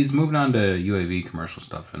 He's moved on to UAV commercial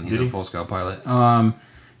stuff, and he's a full-scale pilot.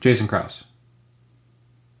 Jason Krause.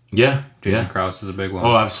 Yeah. Jason Krause is a big one.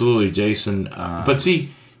 Oh, absolutely, Jason. But see,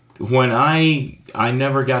 when I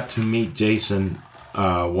never got to meet Jason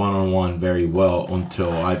one-on-one very well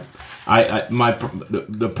until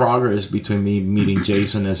the progress between me meeting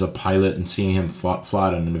Jason as a pilot and seeing him fly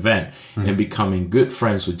at an event and becoming good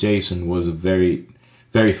friends with Jason was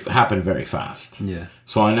happened very fast. Yeah.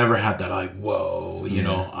 So I never had that like, whoa, you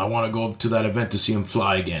know, I want to go to that event to see him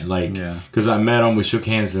fly again. Like, because I met him, we shook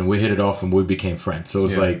hands and we hit it off and we became friends. So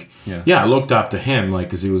it's I looked up to him like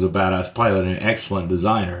because he was a badass pilot and an excellent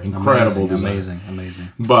designer, incredible designer. Amazing.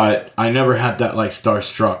 But I never had that like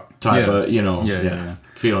starstruck type of,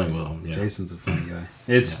 feeling with him. Yeah. Jason's a funny guy.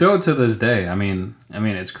 It's still to this day. I mean,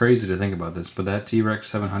 it's crazy to think about this, but that T-Rex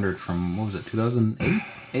 700 from, what was it,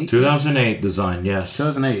 2008? 2008 design, yes.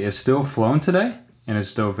 2008 is still flown today, and it's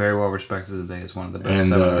still very well respected today as one of the best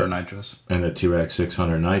 700 nitros. And the T-Rex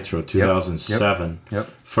 600 Nitro, 2007. Yep.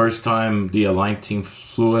 First time the Align team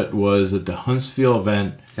flew it was at the Huntsville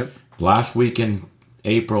event last week in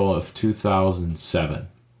April of 2007.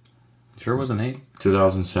 Sure wasn't 8?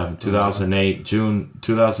 2007. 2008, June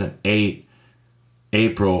 2008,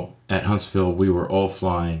 April at Huntsville, we were all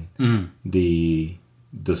flying the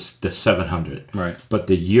 700. Right. But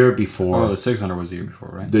the year before... Oh, the 600 was the year before,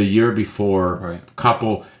 right? The year before,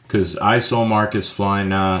 couple... Because I saw Marcus flying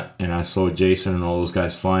that, and I saw Jason and all those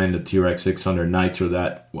guys flying the T-Rex 600 Nitro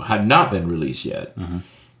that had not been released yet.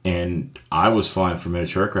 And I was flying for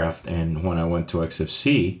Miniature Aircraft, and when I went to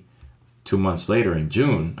XFC... 2 months later in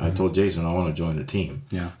June, I told Jason I want to join the team.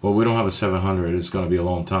 Yeah. Well, we don't have a 700. It's going to be a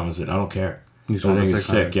long time. I said, I don't care. That thing is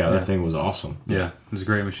sick. Yeah, that thing was awesome. Yeah, it was a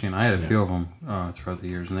great machine. I had a few of them throughout the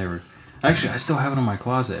years, and they were... Actually, I still have it in my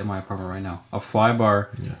closet in my apartment right now. A Flybar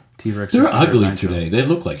T-Rex. They're ugly today. They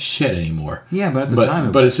look like shit anymore. Yeah, but at the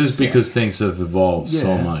time But it's just because things have evolved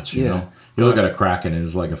so much, you know? You look at a Kraken,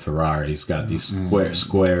 it's like a Ferrari. It's got these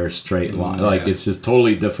square, straight lines. Like, it's just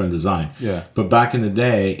totally different design. Yeah. But back in the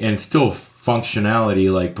day, and still functionality,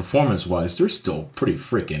 like performance-wise, they're still pretty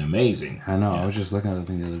freaking amazing. I know. I was just looking at the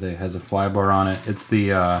thing the other day. It has a Flybar on it. It's the...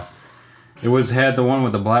 had the one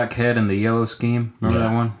with the black head and the yellow scheme. Remember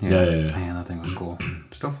that one? Yeah. Man, that thing was cool.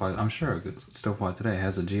 Still fly. I'm sure it could still fly today. It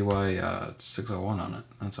has a GY 601 on it.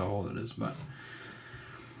 That's how old it is. But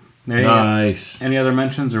nice. Any other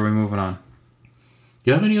mentions, or are we moving on?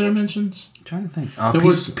 You have any other mentions? I'm trying to think.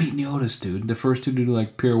 Pete Neotis, dude. The first two to do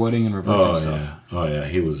like pirouetting and reversing stuff. Oh yeah,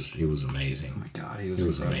 he was amazing. Oh my god, he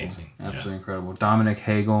was amazing. Absolutely incredible. Dominic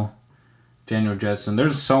Hagel, Daniel Jetson.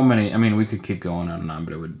 There's so many. I mean, we could keep going on and on,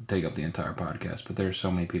 but it would take up the entire podcast. But there's so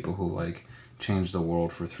many people who like changed the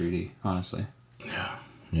world for 3D. Honestly.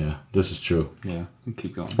 Yeah. This is true. Yeah, we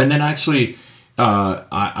keep going. And then actually,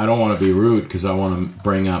 I don't want to be rude because I want to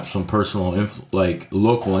bring up some personal,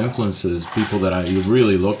 local influences, people that I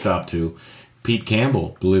really looked up to. Pete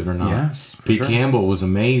Campbell, believe it or not. Yes, Pete Campbell was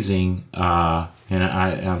amazing. And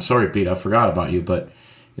I'm sorry, Pete, I forgot about you, but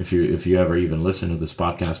if you ever even listen to this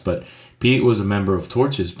podcast. But Pete was a member of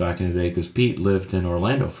Torches back in the day because Pete lived in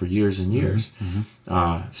Orlando for years and years.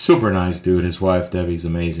 Super nice dude. His wife Debbie's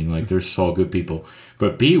amazing. Like, they're so good people.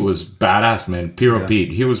 But Pete was badass, man. Pyro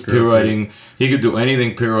Pete. He was pirouetting. He could do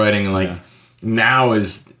anything pirouetting. And like now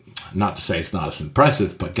is. Not to say it's not as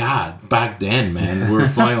impressive, but God, back then, man, we were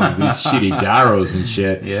flying like these shitty gyros and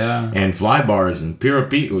shit, and fly bars, and Pyro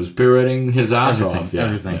Pete was pirouetting his ass off,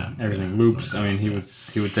 everything, loops. I mean, he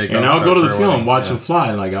would take. And I'll go to the field and watch him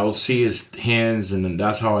fly, and like I will see his hands, and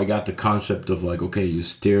that's how I got the concept of like, okay, you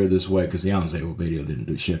steer this way, because the Ionesco video didn't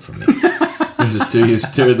do shit for me. You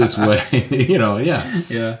steer this way, you know, it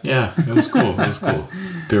was cool. It was cool.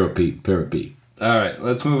 Pyro Pete. All right,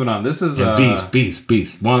 let's move on. This is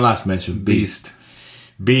Beast. One last mention, Beast,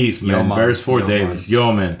 man. Beresford Davis,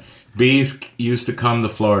 man. Beast used to come to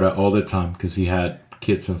Florida all the time because he had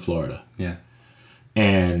kids in Florida. Yeah,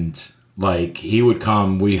 and like he would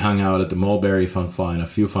come. We hung out at the Mulberry Fun Fly and a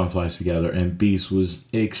few fun flies together. And Beast was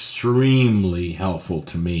extremely helpful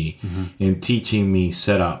to me in teaching me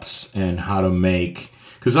setups and how to make.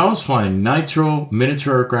 Because I was flying nitro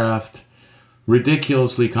miniature aircraft,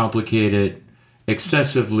 ridiculously complicated.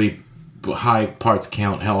 Excessively high parts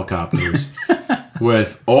count helicopters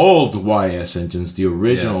with old YS engines, the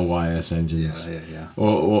original YS engines,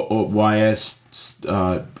 or YS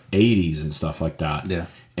 80s and stuff like that. Yeah,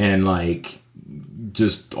 and like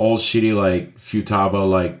just all shitty like Futaba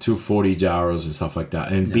like 240 gyros and stuff like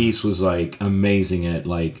that. And Beast was like amazing at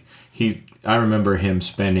like I remember him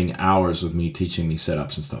spending hours with me teaching me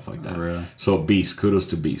setups and stuff like that. Really? So Beast, kudos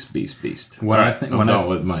to Beast. When I think I'm done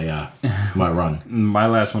with my my run. My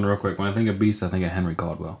last one, real quick. When I think of Beast, I think of Henry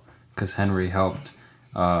Caldwell because Henry helped.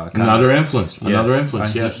 Another influence.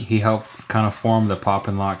 Yes. He helped kind of form the pop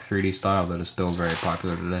and lock 3D style that is still very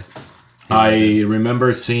popular today. I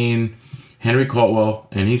remember seeing Henry Caldwell,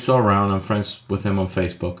 and he's still around. I'm friends with him on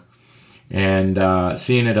Facebook, and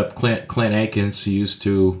seeing it up Clint Akins, who used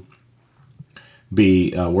to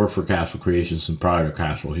work for Castle Creations, and prior to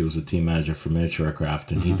Castle, he was a team manager for miniature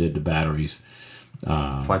aircraft, and he did the batteries,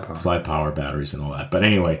 fly power batteries and all that. But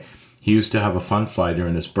anyway, he used to have a fun fly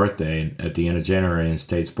during his birthday at the end of January in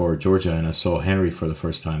Statesboro, Georgia, and I saw Henry for the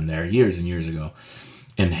first time there years and years ago.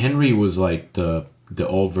 And Henry was like the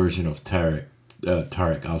old version of Tarek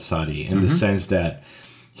Al-Sadi in the sense that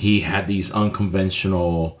he had these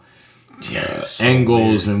unconventional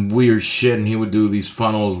angles and weird shit, and he would do these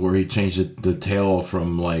funnels where he changed the tail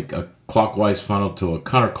from like a clockwise funnel to a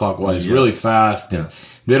counterclockwise really fast, and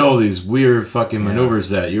did all these weird fucking maneuvers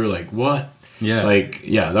that you're like, what? Yeah, like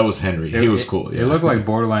that was Henry. He was cool. It looked like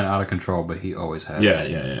borderline out of control, but he always had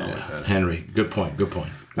it. Henry, good point.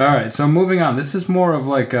 All right, so moving on. This is more of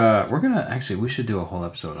like we should do a whole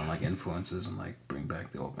episode on like influences and like bring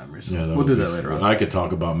back the old memories. So we'll do that later on. I could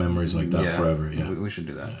talk about memories like that forever. Yeah, we should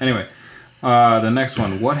do that. Anyway, the next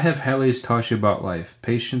one. What have Helis taught you about life?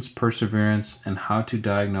 Patience, perseverance, and how to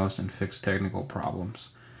diagnose and fix technical problems.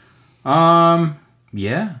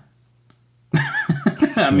 Yeah.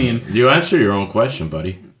 I mean, you answer your own question,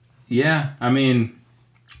 buddy. Yeah, I mean,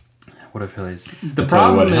 what have Helis? The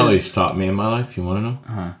problem is what Helis taught me in my life. You want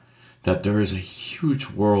to know? That there is a huge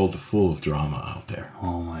world full of drama out there.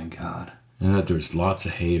 Oh my God. And that there's lots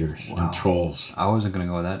of haters and trolls. I wasn't going to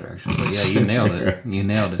go with that direction, but yeah, you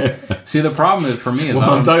nailed it. See, the problem for me is...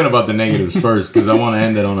 I'm talking about the negatives first because I want to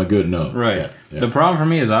end it on a good note. Right. Yeah. The problem for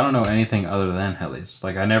me is I don't know anything other than Helis.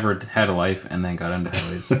 Like, I never had a life and then got into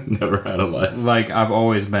Helis. Never had a life. Like, I've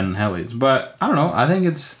always been Helis. But, I don't know. I think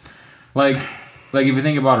it's... Like if you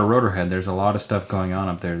think about a rotor head, there's a lot of stuff going on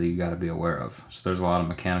up there that you got to be aware of. So there's a lot of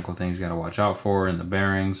mechanical things you got to watch out for, and the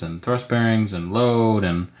bearings and thrust bearings and load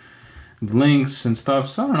and links and stuff.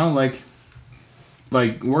 So I don't know, like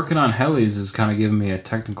working on Helis is kind of giving me a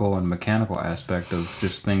technical and mechanical aspect of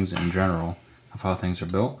just things in general of how things are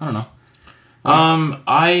built. I don't know.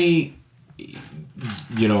 I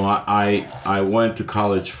went to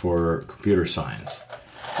college for computer science.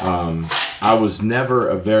 I was never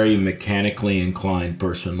a very mechanically inclined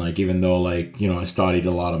person. Like, even though I studied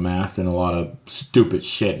a lot of math and a lot of stupid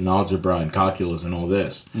shit and algebra and calculus and all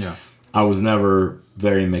this. Yeah. I was never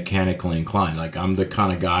very mechanically inclined. Like, I'm the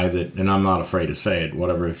kind of guy that, and I'm not afraid to say it,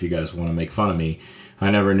 whatever, if you guys want to make fun of me, I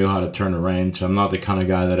never knew how to turn a wrench. I'm not the kind of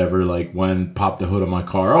guy that ever, popped the hood of my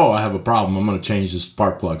car, oh, I have a problem, I'm going to change the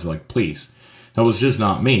spark plugs. Like, please. That was just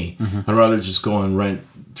not me. Mm-hmm. I'd rather just go and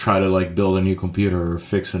try to, build a new computer or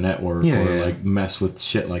fix a network mess with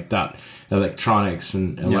shit like that. Electronics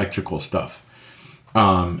and electrical stuff.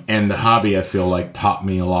 And the hobby, I feel taught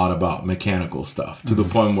me a lot about mechanical stuff to the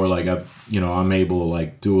point where I'm able to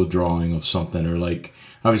do a drawing of something, or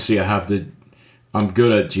obviously I have the I'm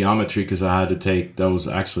good at geometry because I had to take, that was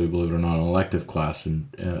actually, believe it or not, an elective class in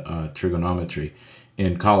trigonometry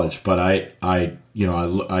in college. But I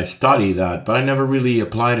studied that, but I never really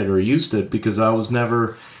applied it or used it because I was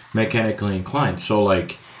never mechanically inclined. So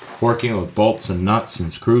like working with bolts and nuts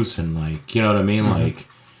and screws and like, you know what I mean? Like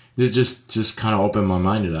it just kind of opened my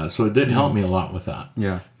mind to that. So it did help me a lot with that.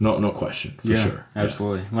 Yeah. No question, for sure.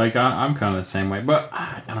 Absolutely. Yeah. Like I'm kind of the same way, but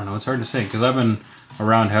I don't know. It's hard to say because I've been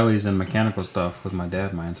around helis and mechanical stuff with my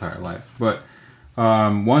dad my entire life. But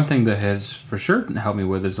one thing that has for sure helped me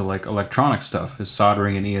with is like electronic stuff, is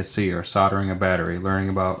soldering an ESC or soldering a battery, learning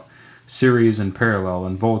about series and parallel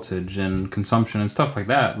and voltage and consumption and stuff like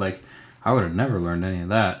that. Like I would have never learned any of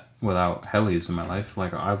that without helis in my life.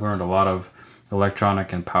 Like I've learned a lot of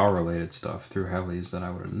electronic and power related stuff through helis that I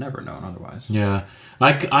would have never known otherwise. Yeah.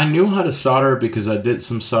 I knew how to solder because I did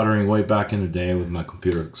some soldering way back in the day with my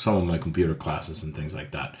computer, some of my computer classes and things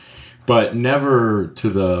like that. But never to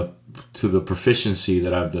the proficiency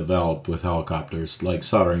that I've developed with helicopters, like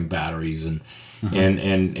soldering batteries and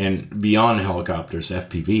beyond helicopters,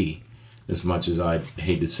 FPV, as much as I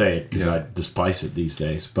hate to say it because I despise it these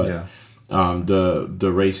days. But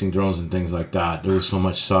the racing drones and things like that, there was so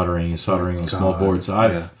much soldering on small boards.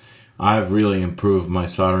 I've really improved my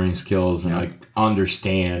soldering skills, and I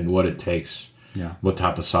understand what it takes, what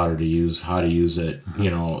type of solder to use, how to use it,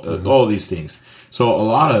 all these things. So a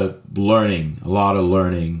lot of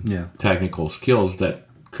learning technical skills that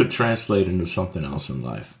could translate into something else in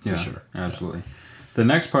life, for sure. Absolutely. Yeah. The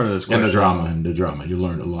next part of this question... And the drama. You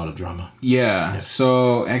learned a lot of drama. Yeah.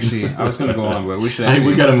 So, actually, I was going to go on, but we should actually...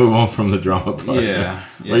 we got to move on from the drama part. Yeah.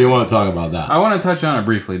 Or you want to talk about that? I want to touch on it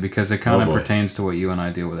briefly because it kind of pertains to what you and I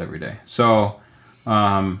deal with every day. So,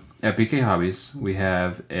 at BK Hobbies, we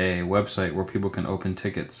have a website where people can open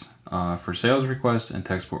tickets for sales requests and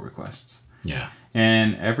tech support requests. Yeah.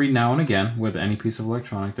 And every now and again, with any piece of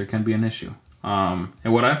electronic, there can be an issue. And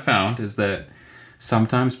what I've found is that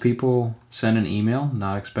sometimes people send an email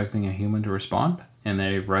not expecting a human to respond, and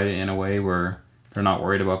they write it in a way where they're not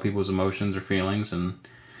worried about people's emotions or feelings and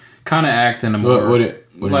kind of act in a more... What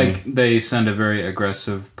like they send a very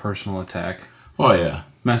aggressive personal attack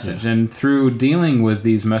message. Yeah. And through dealing with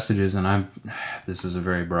these messages, and this is a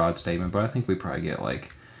very broad statement, but I think we probably get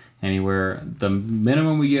like anywhere... The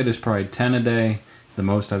minimum we get is probably 10 a day. The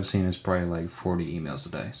most I've seen is probably like 40 emails a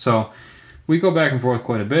day. So... we go back and forth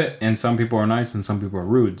quite a bit, and some people are nice and some people are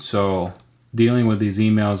rude. So dealing with these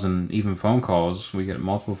emails and even phone calls, we get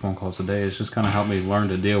multiple phone calls a day. It's just kind of helped me learn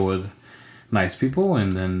to deal with nice people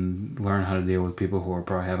and then learn how to deal with people who are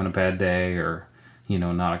probably having a bad day or,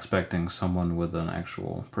 not expecting someone with an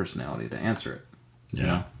actual personality to answer it.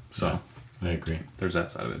 Yeah. So I agree. There's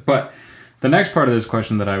that side of it. But the next part of this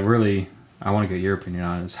question that I want to get your opinion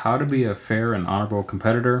on is how to be a fair and honorable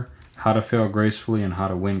competitor, how to fail gracefully, and how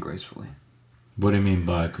to win gracefully. What do you mean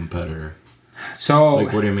by a competitor? So,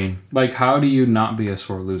 what do you mean? Like, how do you not be a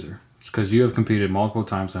sore loser? Because you have competed multiple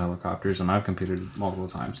times in helicopters, and I've competed multiple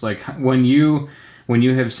times. Like, when you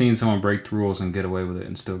have seen someone break the rules and get away with it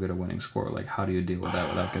and still get a winning score, like, how do you deal with that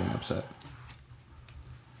without getting upset?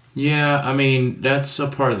 Yeah, I mean, that's a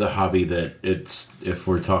part of the hobby that if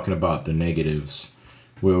we're talking about the negatives,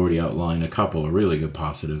 we already outlined a couple of really good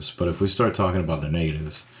positives. But if we start talking about the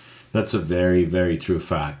negatives, that's a very, very true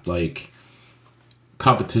fact. Like,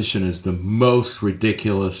 competition is the most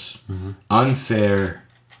ridiculous, unfair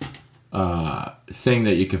thing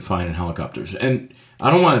that you can find in helicopters. And I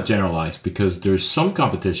don't want to generalize because there's some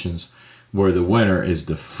competitions where the winner is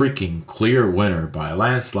the freaking clear winner by a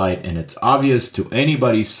landslide, and it's obvious to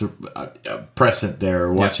anybody present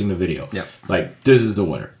there watching the video. Yep. Like, this is the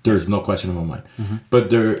winner. There's no question in my mind. But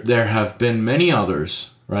there have been many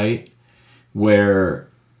others, right, where,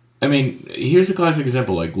 I mean, here's a classic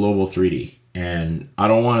example, like Global 3D. And I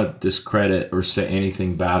don't want to discredit or say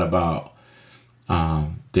anything bad about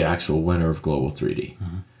the actual winner of Global 3D.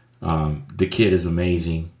 The kid is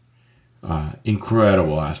amazing.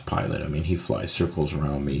 Incredible ass pilot. I mean, he flies circles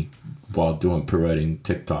around me while doing pirouetting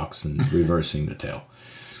TikToks and reversing the tail.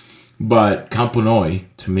 But Camponoi,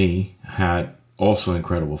 to me, had also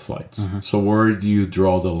incredible flights. So where do you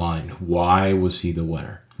draw the line? Why was he the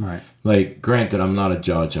winner? Right. Like, granted, I'm not a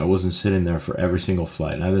judge. I wasn't sitting there for every single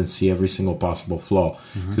flight. And I didn't see every single possible flaw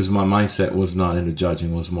because my mindset was not into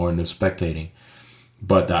judging, was more into spectating.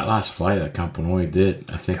 But that last flight that Camponoi did,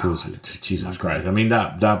 I think it was, Jesus Christ. I mean,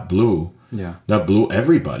 that blew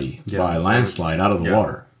everybody by a landslide out of the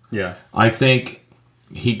water. Yeah. I think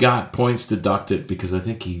he got points deducted because I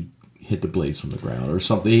think he hit the blades on the ground or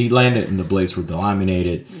something. He landed and the blades were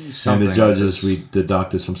delaminated. And the judges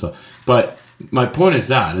deducted some stuff. But my point is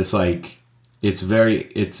that it's like it's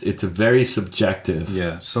a very subjective.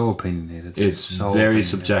 Yeah, so opinionated. It's so very opinionated.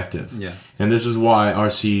 subjective. Yeah. And this is why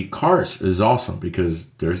RC Cars is awesome, because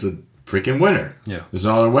there's a freaking winner. Yeah. There's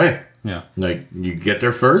no other way. Yeah. Like, you get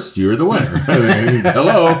there first, you're the winner.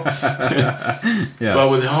 Hello. Yeah. But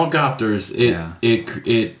with helicopters,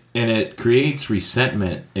 it creates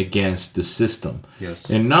resentment against the system. Yes.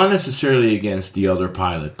 And not necessarily against the other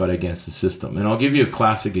pilot, but against the system. And I'll give you a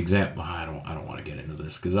classic example. I don't want to get into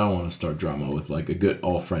this because I don't want to start drama with like a good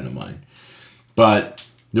old friend of mine. But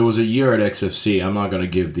there was a year at XFC. I'm not going to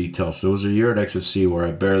give details. There was a year at XFC where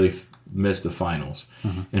I barely missed the finals.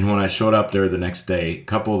 Mm-hmm. And when I showed up there the next day, a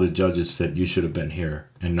couple of the judges said, you should have been here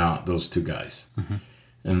and not those two guys. Mm-hmm.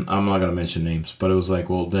 And I'm not going to mention names, but it was like,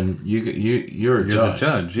 well, then you're a judge. You're the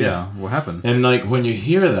judge, yeah. What happened? And like when you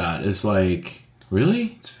hear that, it's like,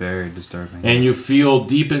 really? It's very disturbing. And you feel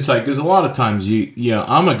deep inside, because a lot of times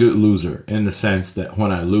I'm a good loser in the sense that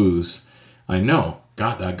when I lose, I know,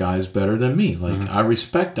 God, that guy's better than me. Like, I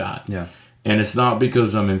respect that. Yeah. And it's not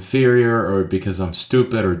because I'm inferior or because I'm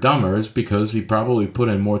stupid or dumber. It's because he probably put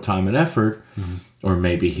in more time and effort. Mm-hmm. Or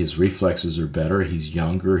maybe his reflexes are better. He's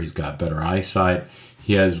younger. He's got better eyesight.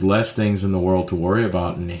 He has less things in the world to worry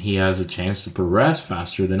about. And he has a chance to progress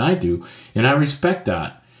faster than I do. And I respect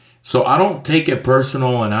that. So I don't take it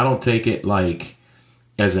personal, and I don't take it like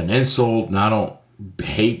as an insult. And I don't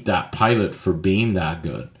hate that pilot for being that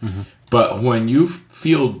good. Mm-hmm. But when you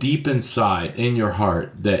feel deep inside in your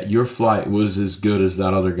heart that your flight was as good as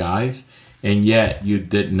that other guy's, and yet you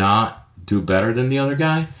did not do better than the other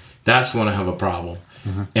guy, that's when I have a problem.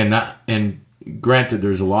 Mm-hmm. And granted,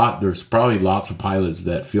 there's probably lots of pilots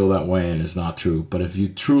that feel that way, and it's not true. But if you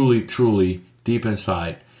truly, truly deep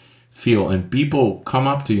inside feel, and people come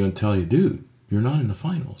up to you and tell you, dude, you're not in the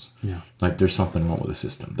finals. Yeah. Like there's something wrong with the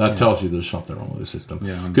system. That tells you there's something wrong with the system.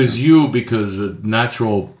 Yeah. Because the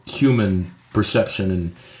natural human perception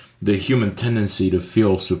and the human tendency to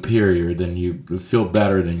feel superior than you, feel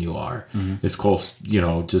better than you are. Mm-hmm. It's called,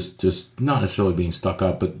 just not necessarily being stuck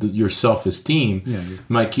up, but your self-esteem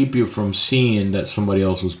might keep you from seeing that somebody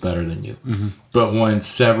else was better than you. Mm-hmm. But when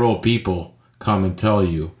several people come and tell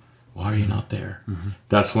you, why are you not there? Mm-hmm.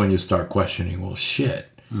 That's when you start questioning, well, shit.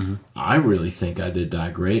 Mm-hmm. I really think I did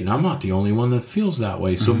that great, and I'm not the only one that feels that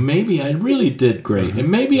way. So maybe I really did great, and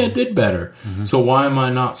maybe I did better. Mm-hmm. So why am I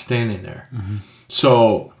not standing there? Mm-hmm.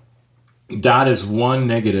 So that is one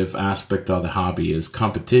negative aspect of the hobby, is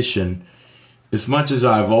competition. As much as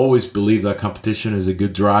I've always believed that competition is a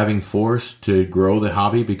good driving force to grow the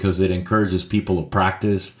hobby, because it encourages people to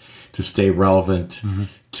practice, to stay relevant,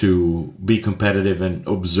 to be competitive and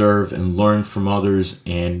observe and learn from others.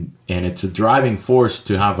 And it's a driving force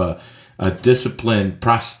to have a disciplined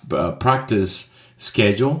practice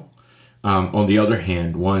schedule. On the other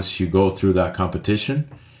hand, once you go through that competition,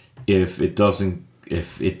 if it doesn't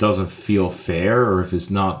feel fair, or if it's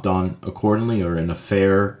not done accordingly or in a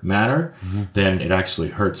fair manner, then it actually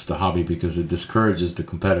hurts the hobby, because it discourages the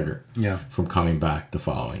competitor from coming back the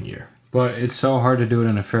following year. But it's so hard to do it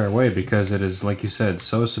in a fair way, because it is, like you said,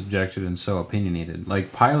 so subjective and so opinionated.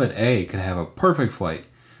 Like, Pilot A could have a perfect flight,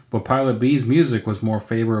 but Pilot B's music was more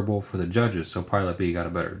favorable for the judges, so Pilot B got a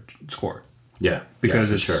better score. Yeah.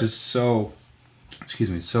 Because it's just so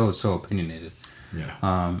opinionated. Yeah.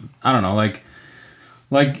 I don't know, like,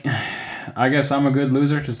 I guess I'm a good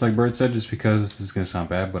loser, just like Bert said, just because this is going to sound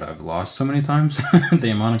bad, but I've lost so many times. The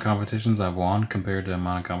amount of competitions I've won compared to the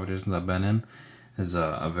amount of competitions I've been in is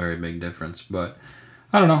a very big difference. But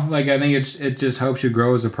I don't know, like, I think it just helps you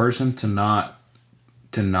grow as a person to not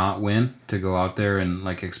win, to go out there and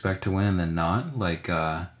like expect to win and then not. Like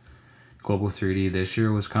Global 3D this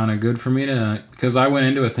year was kind of good for me because I went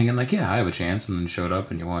into it thinking like, yeah, I have a chance, and then showed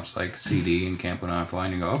up and you watch like CD and Camp When I Fly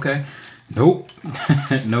and you go, okay, nope,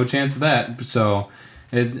 no chance of that. So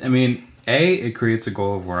A, it creates a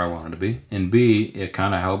goal of where I wanted to be, and B, it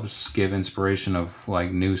kind of helps give inspiration of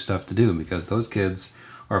like new stuff to do, because those kids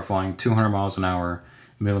are flying 200 miles an hour,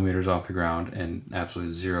 millimeters off the ground, and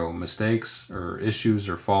absolutely zero mistakes or issues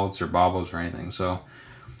or faults or bobbles or anything. So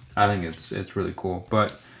I think it's really cool.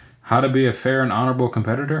 But how to be a fair and honorable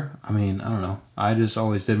competitor? I mean, I don't know. I just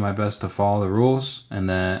always did my best to follow the rules, and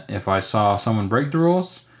then if I saw someone break the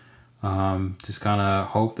rules, just kind of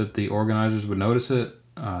hope that the organizers would notice it.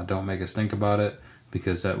 Don't make us think about it,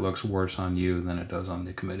 because that looks worse on you than it does on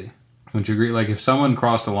the committee. Wouldn't you agree? Like, if someone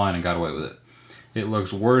crossed the line and got away with it, it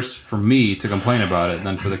looks worse for me to complain about it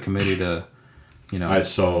than for the committee to, I'm not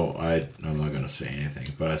going to say anything,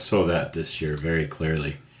 but I saw that this year very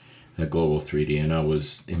clearly at Global 3D, and I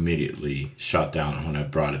was immediately shot down when I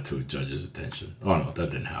brought it to a judge's attention. Oh, no,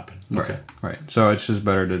 that didn't happen. Okay. Right. So it's just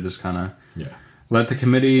better to just kind of Let the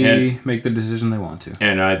committee make the decision they want to.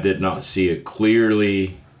 And I did not see a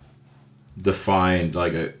clearly defined,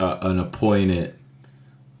 like an appointed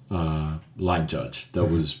line judge that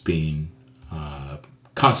was being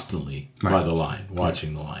constantly by the line,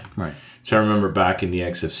 watching the line. Right. So I remember back in the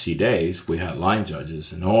XFC days, we had line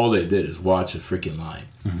judges, and all they did is watch the freaking line.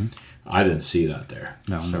 Mm-hmm. I didn't see that there.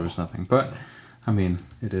 No, there was nothing. But, I mean,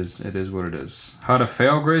 it is what it is. How to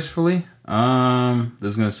fail gracefully? This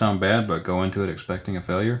is going to sound bad, but go into it expecting a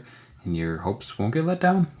failure, and your hopes won't get let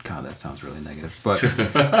down. God, that sounds really negative. But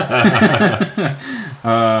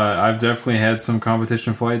I've definitely had some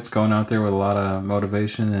competition flights going out there with a lot of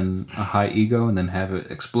motivation and a high ego, and then have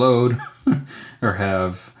it explode or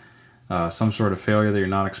have some sort of failure that you're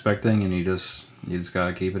not expecting, and you just got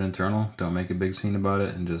to keep it internal. Don't make a big scene about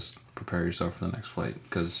it, and just prepare yourself for the next flight.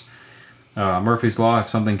 Because Murphy's Law, if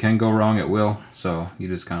something can go wrong, it will. So you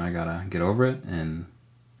just kind of got to get over it and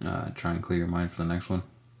try and clear your mind for the next one.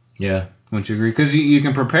 Yeah. Wouldn't you agree? Because you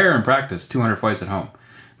can prepare and practice 200 flights at home.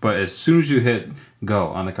 But as soon as you hit go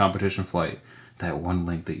on the competition flight, that one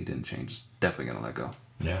link that you didn't change is definitely going to let go.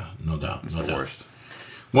 Yeah, no doubt. It's the worst.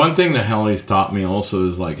 One thing that Helly's taught me also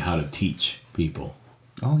is like how to teach people.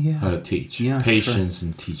 Oh, yeah. How to teach. Yeah, Patience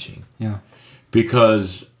and teaching. Yeah.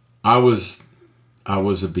 Because I was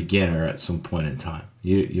a beginner at some point in time.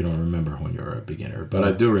 You don't remember when you were a beginner, but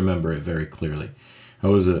I do remember it very clearly. I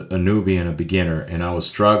was a newbie and a beginner, and I was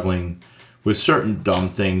struggling with certain dumb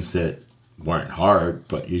things that weren't hard,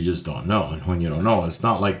 but you just don't know. And when you don't know, it's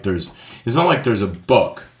not like there's a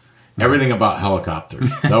book, everything about helicopters.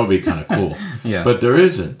 That would be kind of cool. Yeah. But there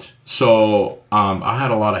isn't. So I had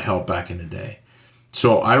a lot of help back in the day.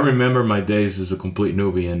 So I remember my days as a complete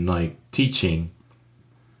newbie, and like teaching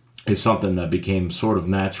is something that became sort of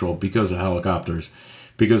natural because of helicopters.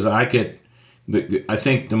 Because I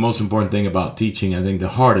think the most important thing about teaching, I think the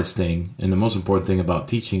hardest thing and the most important thing about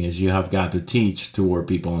teaching is you have got to teach to where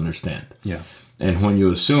people understand. Yeah. And when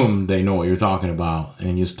you assume they know what you're talking about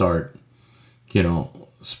and you start,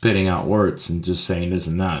 spitting out words and just saying this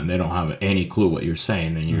and that, and they don't have any clue what you're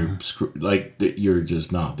saying, and you're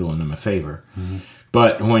just not doing them a favor. Mm-hmm.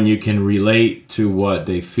 But when you can relate to what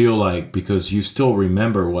they feel like, because you still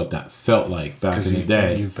remember what that felt like back in the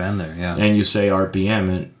day. You've been there, yeah. And you say RPM,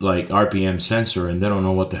 and like RPM sensor, and they don't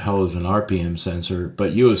know what the hell is an RPM sensor,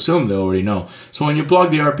 but you assume they already know. So when you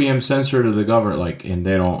plug the RPM sensor to the government, and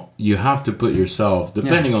they don't, you have to put yourself,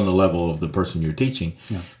 depending on the level of the person you're teaching,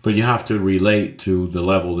 but you have to relate to the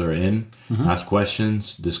level they're in, ask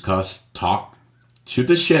questions, discuss, talk, shoot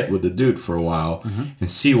the shit with the dude for a while, and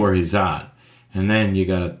see where he's at. And then you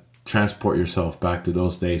got to transport yourself back to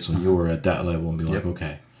those days when you were at that level and be like,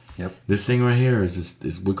 okay, this thing right here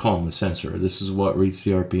is we call them the sensor. This is what reads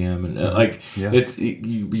the RPM. And it's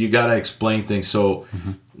you got to explain things. So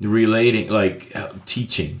relating,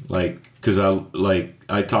 teaching, because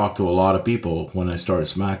I talked to a lot of people when I started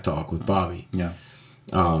Smack Talk with Bobby. Yeah.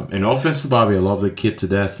 And no offense to Bobby, I love the kid to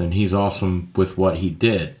death, and he's awesome with what he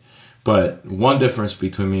did. But one difference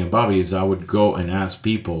between me and Bobby is I would go and ask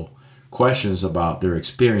people questions about their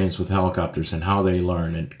experience with helicopters and how they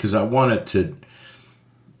learn, and because I wanted to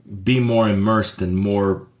be more immersed and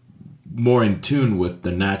more in tune with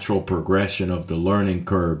the natural progression of the learning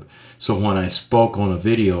curve. So when I spoke on a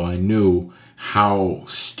video, I knew how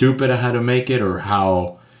stupid I had to make it or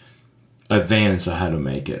how advanced I had to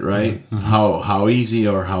make it, right? Mm-hmm. How easy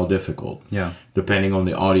or how difficult, depending on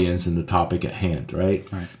the audience and the topic at hand, right?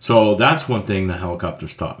 So that's one thing that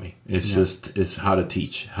helicopters taught me. It's how to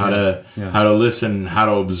teach, how to listen, how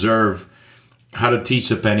to observe, how to teach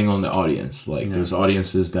depending on the audience. There's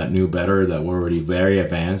audiences that knew better, that were already very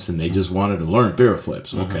advanced, and they just wanted to learn barrel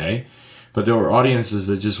flips, okay? But there were audiences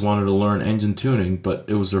that just wanted to learn engine tuning, but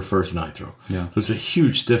it was their first nitro. Yeah. So it's a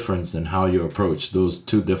huge difference in how you approach those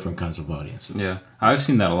two different kinds of audiences. Yeah, I've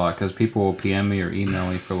seen that a lot because people will PM me or email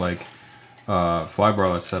me for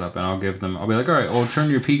flybar that's set up, and I'll be like, all right, well, turn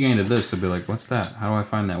your P gain to this. They'll be like, what's that? How do I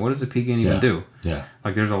find that? What does the P gain even do? Yeah.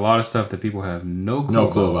 There's a lot of stuff that people have no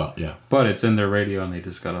clue about. Yeah. But it's in their radio, and they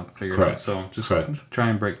just got to figure it out. So just try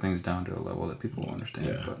and break things down to a level that people will understand.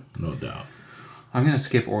 Yeah, but no doubt. I'm going to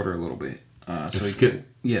skip order a little bit.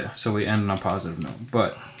 So we end on a positive note.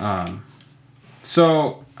 But,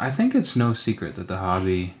 so I think it's no secret that the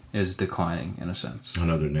hobby is declining in a sense.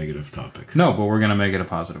 Another negative topic. No, but we're going to make it a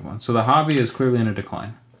positive one. So the hobby is clearly in a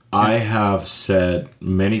decline. I have said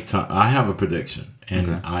many times, I have a prediction,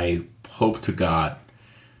 and I hope to God,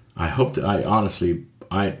 I honestly,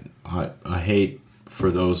 I hate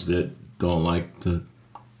for those that don't like to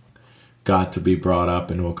got to be brought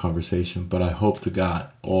up into a conversation, but I hope to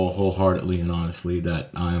God all wholeheartedly and honestly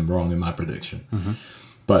that I am wrong in my prediction.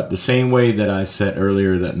 But the same way that I said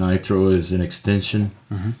earlier that Nitro is an extension,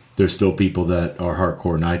 there's still people that are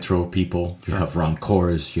hardcore Nitro people. You have Ron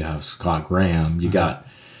Kors, you have Scott Graham, you got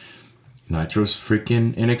Nitro's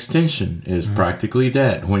freaking an extension, is practically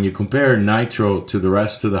dead. When you compare Nitro to the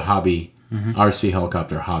rest of the hobby, RC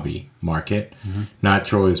helicopter hobby market,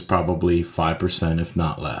 Nitro is probably 5%, if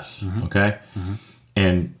not less. Okay?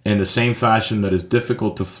 And in the same fashion that is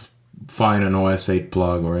difficult to find an OS8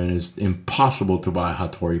 plug, or it is impossible to buy a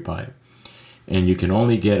Hattori pipe, and you can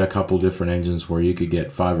only get a couple different engines where you could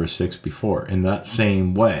get 5 or 6 before. In that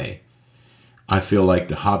same way, I feel like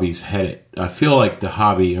the hobby's headed. I feel like the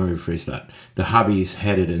hobby, let me rephrase that. The hobby's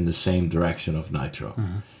headed in the same direction of Nitro.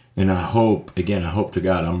 And I hope to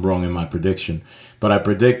God I'm wrong in my prediction, but I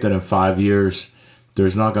predict that in 5 years,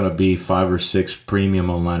 there's not going to be 5 or 6 premium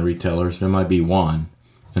online retailers. There might be one,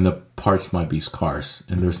 and the parts might be scarce,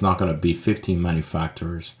 and there's not going to be 15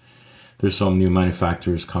 manufacturers. There's some new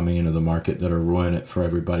manufacturers coming into the market that are ruining it for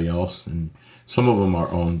everybody else, and some of them are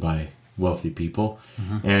owned by wealthy people.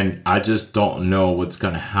 And I just don't know what's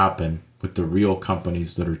going to happen with the real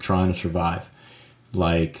companies that are trying to survive,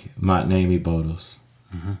 like Matt and Amy Bodos,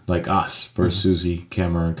 like us, Bert Susie,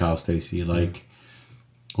 Cameron, Kyle Stacy, like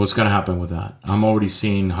what's going to happen with that? I'm already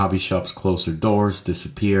seeing hobby shops close their doors,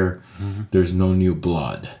 disappear. There's no new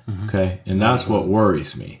blood. Okay. And that's what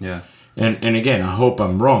worries me. Yeah. And again, I hope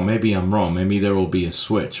I'm wrong. Maybe I'm wrong. Maybe there will be a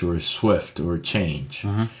switch or a swift or a change.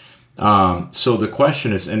 So the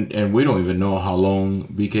question is, and we don't even know how long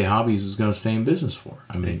BK Hobbies is going to stay in business for.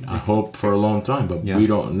 I mean, I hope for a long time, but we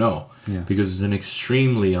don't know because it's an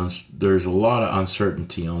extremely, there's a lot of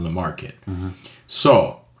uncertainty on the market.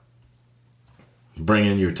 So bring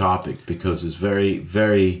in your topic, because it's very,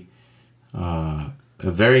 very, a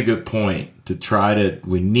very good point to try to,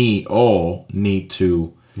 we all need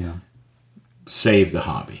to save the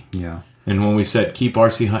hobby. Yeah. And when we said keep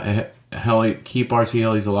RC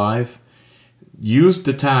Helis alive, use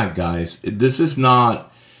the tag, guys. This is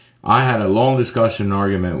not, I had a long discussion and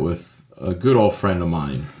argument with a good old friend of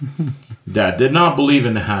mine that did not believe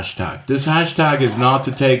in the hashtag. This hashtag is not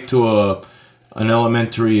to take to an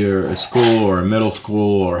elementary or a school or a middle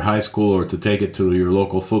school or high school, or to take it to your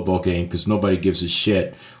local football game, because nobody gives a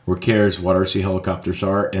shit or cares what RC helicopters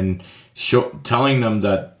are, and telling them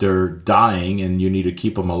that they're dying and you need to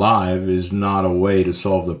keep them alive is not a way to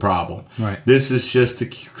solve the problem. Right. This is just to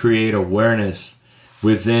create awareness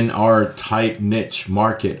within our tight niche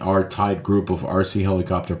market, our tight group of RC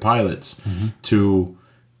helicopter pilots, to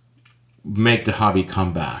make the hobby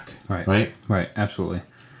come back. Right? Right, absolutely.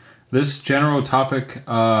 This general topic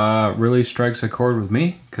really strikes a chord with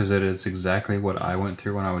me, because it is exactly what I went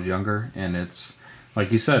through when I was younger, and it's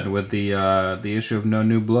like you said, with the issue of no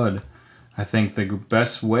new blood. I think the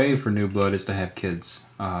best way for new blood is to have kids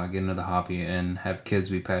get into the hobby and have kids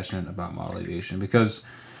be passionate about model aviation, because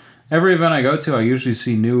every event I go to, I usually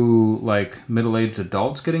see new, like, middle-aged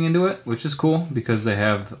adults getting into it, which is cool because they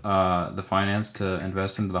have the finance to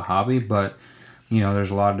invest into the hobby. But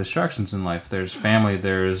there's a lot of distractions in life. There's family,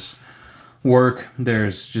 there's work,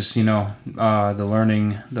 there's just the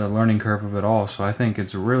learning curve of it all. So I think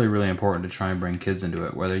it's really, really important to try and bring kids into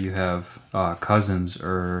it, whether you have cousins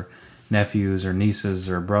or nephews or nieces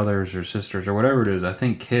or brothers or sisters or whatever it is. I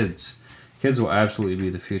think kids will absolutely be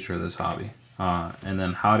the future of this hobby. And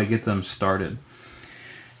then how to get them started.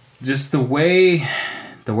 Just the way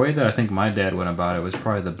that I think my dad went about it was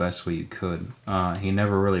probably the best way you could. He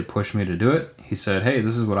never really pushed me to do it. He said, hey,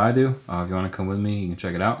 this is what I do. If you want to come with me, you can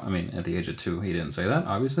check it out. I mean, at the age of 2, he didn't say that,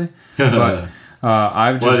 obviously. But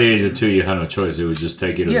at the age of 2, you had no choice. It would just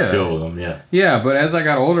take you to the field with them, Yeah, but as I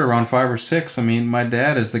got older, around 5 or 6, I mean, my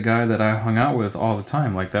dad is the guy that I hung out with all the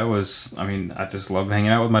time. Like, that was, I mean, I just loved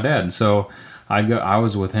hanging out with my dad. So I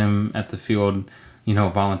was with him at the field,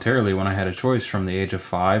 voluntarily when I had a choice, from the age of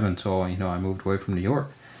 5 until, I moved away from New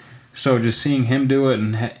York. So just seeing him do it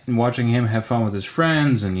and watching him have fun with his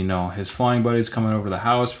friends and, his flying buddies coming over to the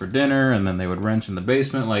house for dinner, and then they would wrench in the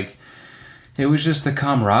basement. Like, it was just the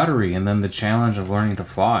camaraderie and then the challenge of learning to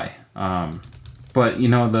fly. But,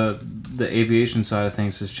 the aviation side of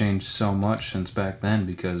things has changed so much since back then,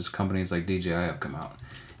 because companies like DJI have come out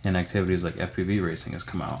and activities like FPV racing has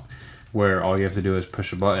come out, where all you have to do is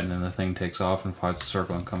push a button and the thing takes off and flies a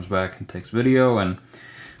circle and comes back and takes video, and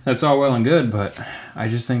that's all well and good, but I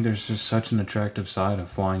just think there's just such an attractive side of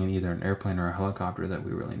flying in either an airplane or a helicopter that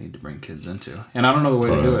we really need to bring kids into. And I don't know the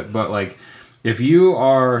way to do it, but like, if you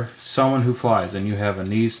are someone who flies and you have a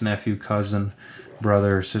niece, nephew, cousin,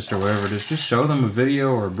 brother, sister, whatever it is, just show them a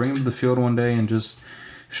video or bring them to the field one day and just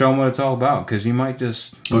show them what it's all about, because you might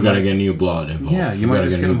just... We got to get new blood involved. Yeah, you might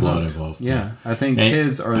just get new them blood hooked. involved. Yeah, I think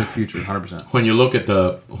kids are the future, 100%. When you look at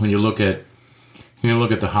the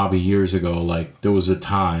hobby years ago, like there was a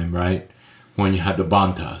time, right, when you had the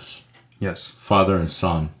Bantas. Yes. Father and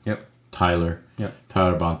son. Yep. Tyler. Yep.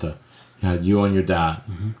 Tyler Banta. You had you and your dad.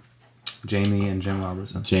 Mm-hmm. Jamie and Jim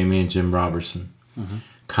Robertson. Jamie and Jim Robertson. Mm-hmm.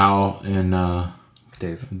 Kyle and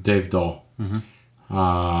Dave Dole. Mm-hmm.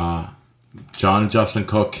 John and Justin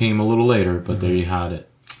Cook came a little later, but there you had it.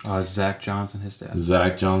 Zach Johnson, his dad.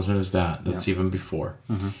 Zach Johnson, his dad. That's even before.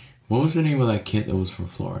 Mm-hmm. What was the name of that kid that was from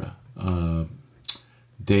Florida?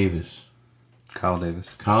 Davis. Kyle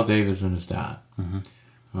Davis. Kyle Davis and his dad.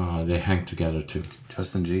 Mm-hmm. They hang together too.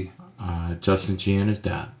 Justin G. Justin G and his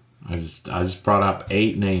dad. I just brought up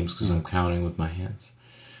 8 names because I'm counting with my hands.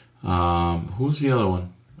 Who's the other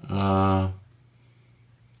one?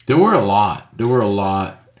 There were a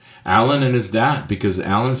lot. Alan and his dad, because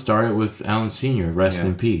Alan started with Alan Sr. Rest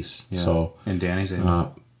in peace. Yeah. So and Danny's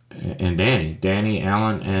able. And Danny,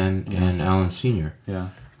 Alan, and Alan Sr. Yeah.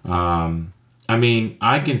 I mean,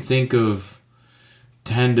 I can think of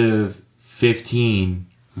 10 to 15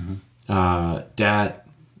 dad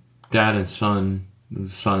and son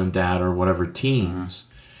and dad or whatever teams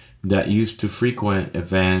that used to frequent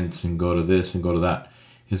events and go to this and go to that.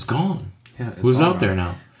 It's gone. Yeah, Who's out there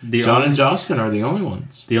now? John and Justin are the only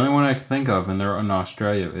ones. The only one I can think of, and they're in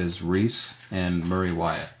Australia, is Reese and Murray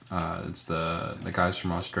Wyatt. It's the guys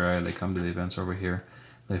from Australia. They come to the events over here.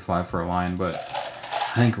 They fly for a line, but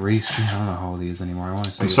I think Reese, I don't know how old he is anymore. I want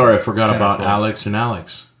to say. I'm sorry, I forgot about Alex and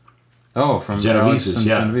Alex. Oh, from Genovese's,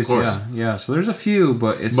 Genovese, of course. Yeah. So there's a few,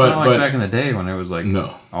 but it's not like back in the day when it was like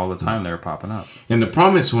all the time they were popping up. And the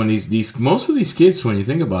problem is when these most of these kids, when you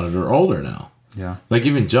think about it, are older now. Yeah. Like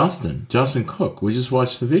even Justin Cook. We just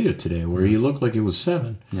watched the video today where he looked like he was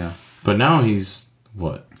 7. Yeah. But now he's,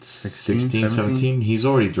 what, 16, 17? He's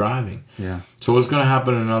already driving. Yeah. So what's going to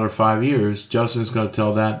happen in another 5 years? Justin's going to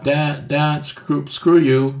tell Dad, screw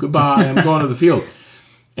you. Goodbye. I'm going to the field.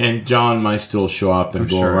 And John might still show up and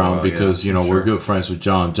go around because, we're good friends with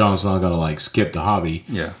John. John's not going to, like, skip the hobby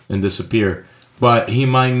and disappear. But he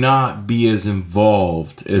might not be as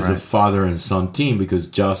involved as a father and son team because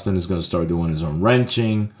Justin is going to start doing his own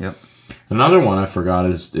wrenching. Yep. Another one I forgot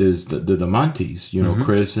is the Montes.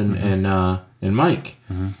 Chris and Mike.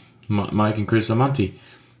 Mike and Chris Amonte.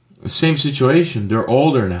 Same situation. They're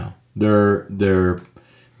older now. They're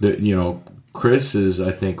Chris is,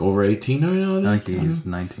 I think, over 18 right now. I think he's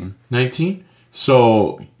 19. 19?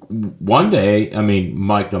 So one day, I mean,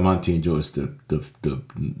 Mike Damonte enjoys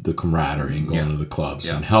the camaraderie and going to the clubs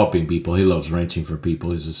and helping people. He loves wrenching for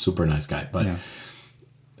people. He's a super nice guy. But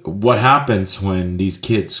what happens when these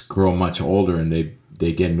kids grow much older and they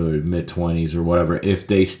get into their mid-20s or whatever, if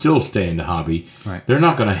they still stay in the hobby, they're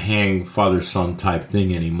not going to hang father-son type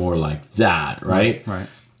thing anymore like that, right? Right.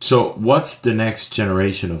 So what's the next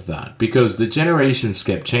generation of that? Because the generations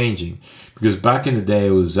kept changing. Because back in the day,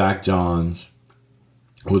 it was Zach Johns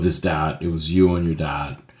with his dad. It was you and your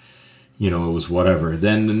dad. It was whatever.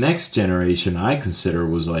 Then the next generation I consider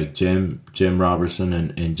was like Jim Robertson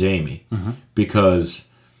and Jamie. Because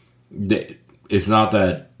it's not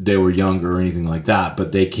that they were younger or anything like that,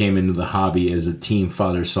 but they came into the hobby as a team,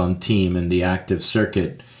 father-son team in the active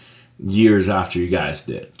circuit years after you guys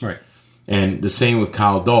did. Right. And the same with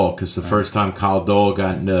Kyle Dole, because the first time Kyle Dole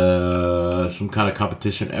got into some kind of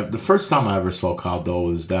competition, the first time I ever saw Kyle Dole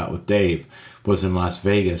with Dave was in Las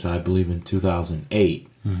Vegas, I believe in 2008.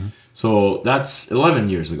 So that's 11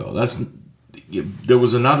 years ago. There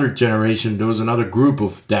was another generation, there was another group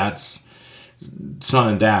of son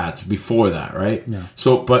and dads before that, right? Yeah.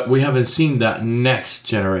 So, but we haven't seen that next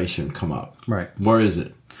generation come up. Right. Where is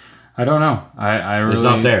it? I don't know. I really, it's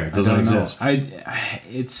not there. It doesn't exist.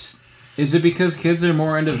 Is it because kids are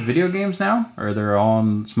more into video games now, or they're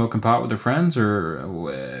all smoking pot with their friends, or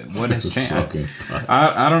what has changed?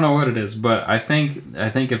 I don't know what it is, but I think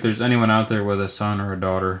if there's anyone out there with a son or a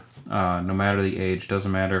daughter, no matter the age,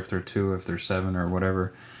 doesn't matter if they're 2, if they're 7, or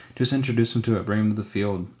whatever, just introduce them to it, bring them to the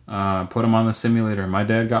field, put them on the simulator. My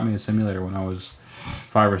dad got me a simulator when I was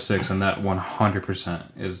 5 or 6, and that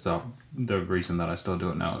 100% is the reason that I still do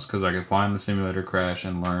it now, is because I could fly in the simulator, crash,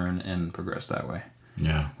 and learn and progress that way.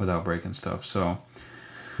 Yeah. Without breaking stuff. So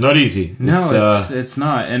not easy. No, it's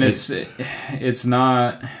not. And it's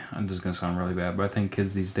not, I'm just going to sound really bad, but I think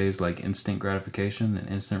kids these days like instant gratification and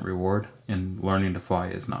instant reward, and learning to fly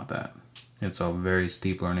is not that. It's a very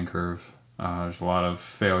steep learning curve. There's a lot of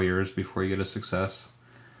failures before you get a success.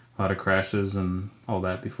 A lot of crashes and all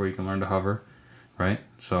that before you can learn to hover, right?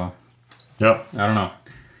 So yep. I don't know.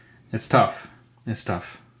 It's tough. It's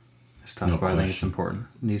It's tough, but I think it's important.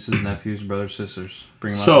 Nieces, nephews, brothers, sisters.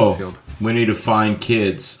 Bring them out So, to the field. we need to find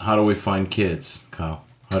kids. How do we find kids, Kyle?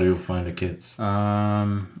 How do you find the kids? I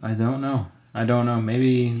don't know.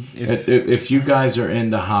 Maybe If you guys are in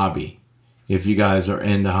the hobby, and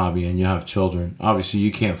you have children, obviously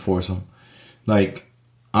you can't force them. Like,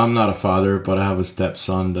 I'm not a father, but I have a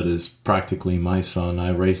stepson that is practically my son.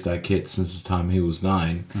 I raised that kid since the time he was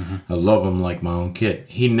 9. Mm-hmm. I love him like my own kid.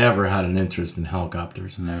 He never had an interest in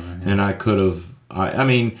helicopters. Never. Yeah. And I could have... I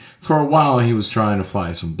mean, for a while he was trying to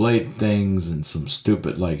fly some blade things and some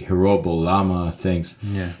stupid, like, Hirobo Llama things.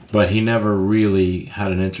 Yeah. But he never really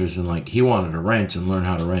had an interest in, like... He wanted to wrench and learn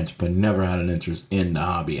how to wrench, but never had an interest in the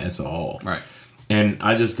hobby as a whole. Right. And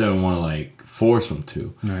I just didn't want to, like, force them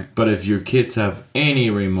to. Right. But if your kids have any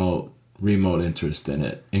remote interest in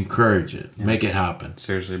it, encourage it. Yes. Make it happen.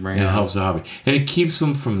 Seriously, bring It it helps the hobby. And it keeps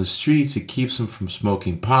them from the streets. It keeps them from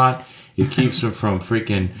smoking pot. It keeps them from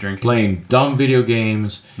freaking Drinking. playing dumb video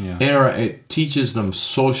games. Yeah. It teaches them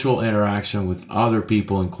social interaction with other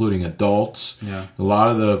people, including adults. Yeah. A lot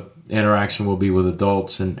of the interaction will be with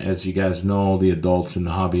adults, and as you guys know, the adults in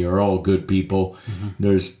the hobby are all good people.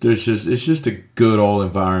 Mm-hmm. It's just a good old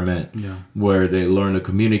environment Yeah. where they learn to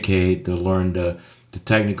communicate, they learn the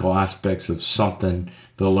technical aspects of something,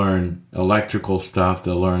 they'll learn electrical stuff,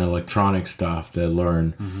 they'll learn electronic stuff, they'll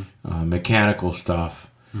learn mechanical stuff,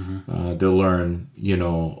 they'll learn,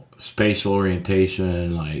 spatial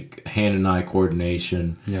orientation, like hand and eye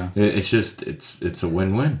coordination. Yeah. It's a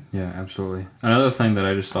win-win. Yeah, absolutely. Another thing that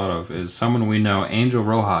I just thought of is someone we know, Angel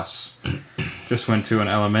Rojas, just went to an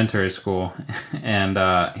elementary school, and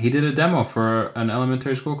he did a demo for an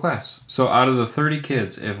elementary school class. So out of the 30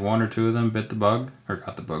 kids, if 1 or 2 of them got bit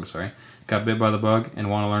by the bug and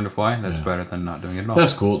want to learn to fly, that's better than not doing it at all.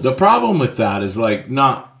 That's cool. The problem with that is, like,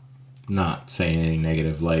 not saying anything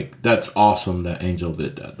negative. Like, that's awesome that Angel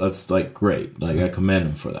did that. That's, like, great. Like, I commend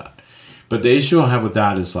him for that. But the issue I have with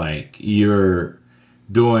that is, like, you're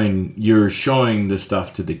showing the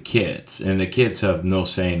stuff to the kids, and the kids have no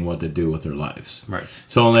say in what to do with their lives. Right.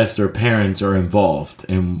 So unless their parents are involved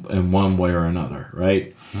in one way or another,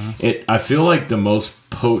 right? I feel like the most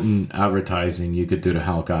potent advertising you could do to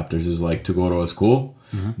helicopters is, like, to go to a school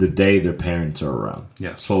the day their parents are around.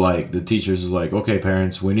 Yes. So, like, the teachers is like, okay,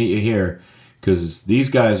 parents, we need you here because these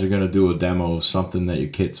guys are going to do a demo of something that your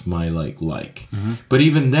kids might like. But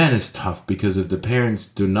even then it's tough because if the parents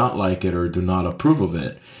do not like it or do not approve of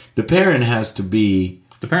it, the parent has to be...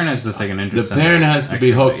 The parent has to take an interest The parent has to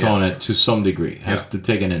be hooked yeah. on it to some degree. Has to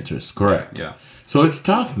take an interest. Correct. Yeah. So it's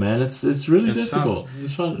tough, man. It's really difficult.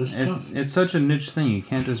 Tough. It's tough. It's such a niche thing. You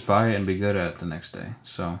can't just buy it and be good at it the next day.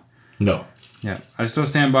 So... No. Yeah, I still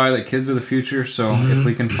stand by that kids are the future, so if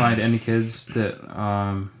we can find any kids that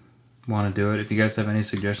want to do it, if you guys have any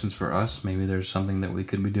suggestions for us, maybe there's something that we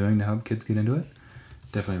could be doing to help kids get into it,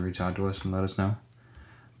 definitely reach out to us and let us know.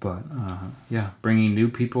 But, bringing new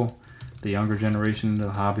people, the younger generation into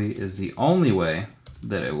the hobby is the only way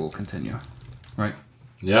that it will continue, right?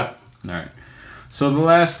 Yeah. All right. So the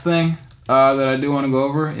last thing that I do want to go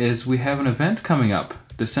over is we have an event coming up,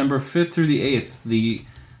 December 5th through the 8th,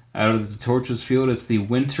 out of the Torches Field, it's the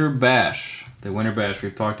Winter Bash. The Winter Bash.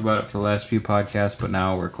 We've talked about it for the last few podcasts, but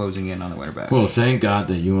now we're closing in on the Winter Bash. Well, thank God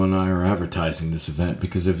that you and I are advertising this event,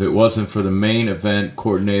 because if it wasn't for the main event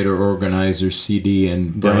coordinator, organizer, CD,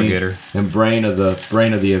 and Delegator. brain of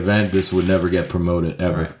the event, this would never get promoted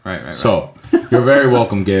ever. Right. So you're very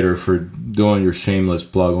welcome, Gator, for doing your shameless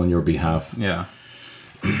plug on your behalf. Yeah.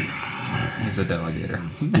 He's a delegator.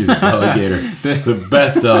 He's a delegator. He's the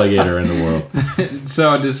best delegator in the world.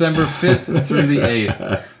 So December 5th through the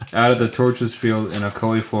 8th, out of the Torches Field in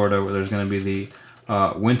Ocoee, Florida, where there's going to be the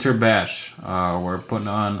Winter Bash. We're putting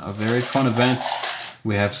on a very fun event.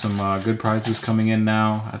 We have some good prizes coming in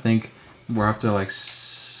now. I think we're up to like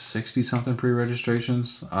 60-something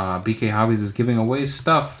pre-registrations. BK Hobbies is giving away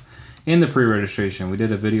stuff in the pre-registration. We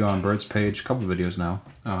did a video on Bert's page, a couple videos now,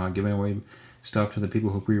 giving away stuff to the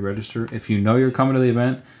people who pre-register. If you know you're coming to the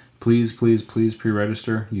event, please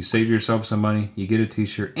pre-register. You save yourself some money, you get a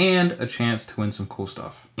t-shirt, and a chance to win some cool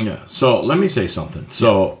stuff. Yeah, so let me say something.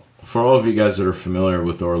 So for all of you guys that are familiar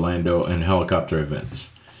with Orlando and helicopter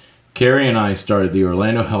events, Carrie and I started the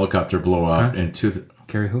Orlando Helicopter Blowout in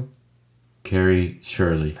Carrie who? Carrie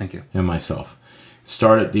Shirley. Thank you. And myself.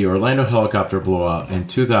 Started the Orlando Helicopter Blowout in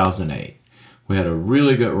 2008. We had a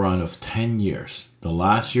really good run of 10 years. The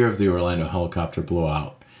last year of the Orlando Helicopter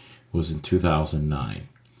Blowout was in 2009.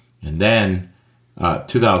 And then,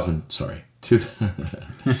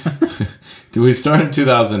 we started in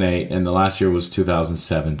 2008, and the last year was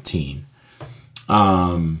 2017.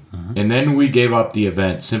 And then we gave up the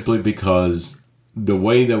event simply because the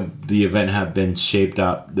way that the event had been shaped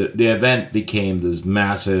up, the event became this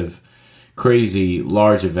massive, crazy,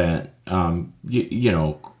 large event. You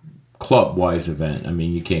know, club-wise event. I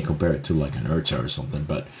mean, you can't compare it to like an IRCHA or something,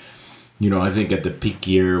 but you know, I think at the peak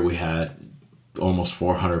year we had almost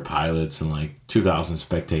 400 pilots and like 2,000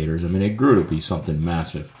 spectators. I mean, it grew to be something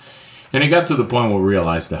massive. And it got to the point where we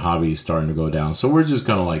realized the hobby is starting to go down. So we're just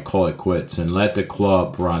going to like call it quits and let the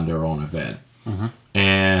club run their own event.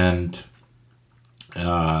 And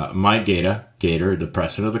Mike Gator, the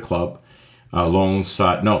president of the club,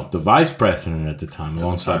 the vice president at the time,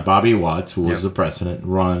 alongside Bobby Watts, who was the president,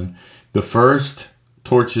 run the first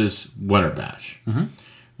Torches Winter Bash.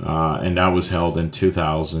 And that was held in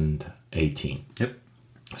 2018. Yep.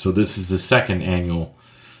 So this is the second annual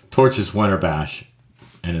Torches Winter Bash.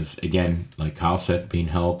 And it's, again, like Kyle said, being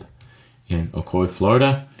held in Ocoee,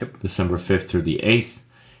 Florida, December 5th through the 8th.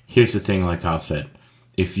 Here's the thing, like Kyle said.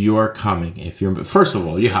 If you are coming, first of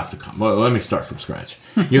all, you have to come. Well, let me start from scratch.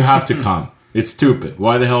 You have to come. It's stupid.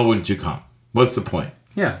 Why the hell wouldn't you come? What's the point?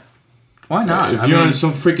 Yeah. Why not? If you're in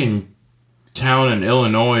some freaking town in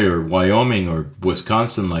Illinois or Wyoming or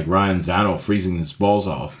Wisconsin like Ryan Zano freezing his balls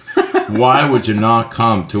off, why would you not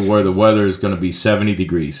come to where the weather is going to be 70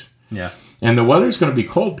 degrees? Yeah. And the weather is going to be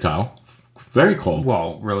cold, Kyle. Very cold.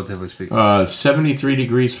 Well, relatively speaking. 73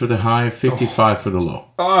 degrees for the high, 55 for the low.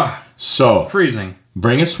 So freezing.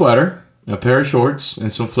 Bring a sweater, a pair of shorts,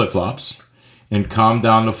 and some flip-flops, and come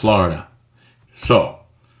down to Florida. So,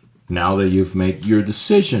 now that you've made your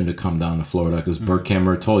decision to come down to Florida, because Burt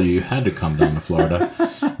Kammerer told you had to come down to Florida,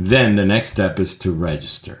 then the next step is to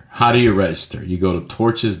register. How do you register? You go to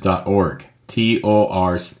torches.org.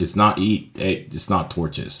 It's not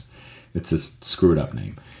Torches. It's a screwed up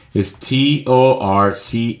name. It's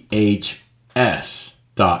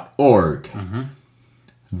torchs.org.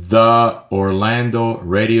 The Orlando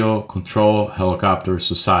Radio Control Helicopter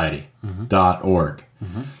Society.org.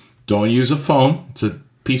 Don't use a phone. It's a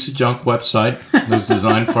piece of junk website. It was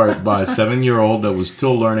designed by a 7-year-old that was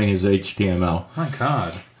still learning his HTML. My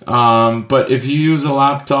God. But if you use a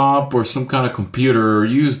laptop or some kind of computer, or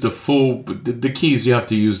use the keys, you have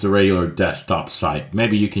to use the regular desktop site.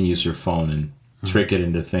 Maybe you can use your phone and trick it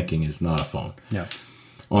into thinking it's not a phone. Yeah.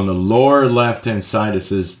 On the lower left-hand side, it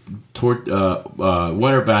says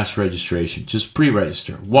Winter Bash registration. Just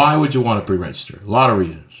pre-register. Why would you want to pre-register? A lot of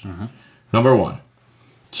reasons. Number one,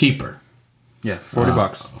 cheaper. Yeah,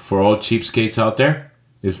 $40. For all cheapskates out there,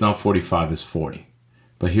 it's not 45, it's 40.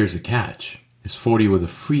 But here's the catch. It's 40 with a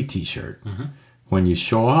free t-shirt. When you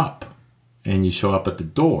show up, and you show up at the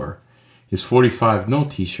door, it's 45 no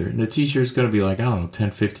t-shirt. And the t-shirt is going to be like, I don't know,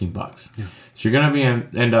 10, 15 bucks. Yeah. So you're going to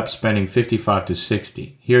end up spending 55 to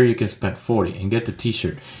 60. Here you can spend 40 and get the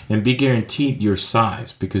t-shirt and be guaranteed your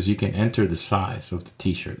size, because you can enter the size of the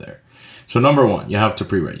t-shirt there. So number one, you have to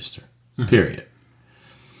pre-register. Period.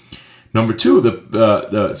 Number two,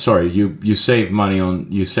 you save money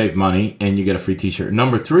and you get a free t-shirt.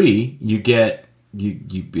 Number three, you get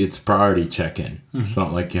it's priority check-in. It's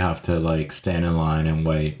not like you have to like stand in line and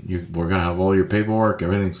wait. We're gonna have all your paperwork.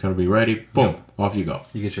 Everything's gonna be ready. Boom, off you go.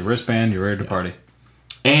 You get your wristband. You're ready to party.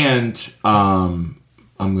 And I'm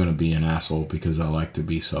gonna be an asshole because I like to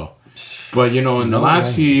be so. But in the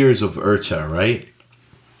last few years of IRCHA, right?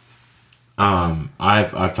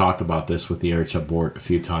 I've talked about this with the IRCHA board a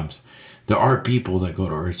few times. There are people that go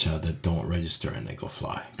to IRCHA that don't register and they go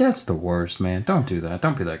fly. That's the worst, man. Don't do that.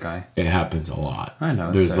 Don't be that guy. It happens a lot. I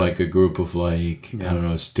know. There's like a group of I don't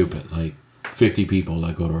know, stupid, like 50 people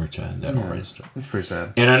that go to IRCHA and they don't register. That's pretty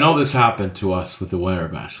sad. And I know this happened to us with the Winter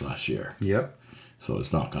Bash last year. Yep. So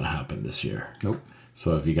it's not going to happen this year. Nope.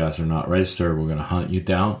 So if you guys are not registered, we're going to hunt you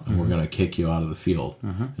down and we're going to kick you out of the field.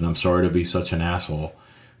 And I'm sorry to be such an asshole,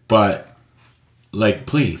 but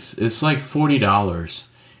please, it's like $40.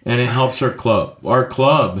 And it helps our club. Our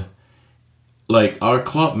club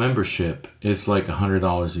membership is like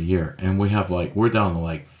 $100 a year. And we have we're down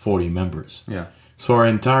to 40 members. Yeah. So our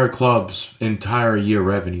entire club's entire year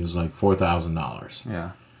revenue is like $4,000.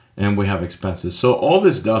 Yeah. And we have expenses. So all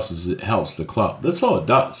this does is it helps the club. That's all it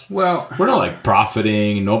does. Well, we're not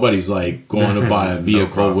profiting. Nobody's going to buy a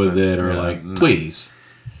vehicle with it or please.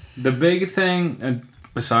 The big thing,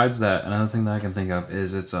 besides that, another thing that I can think of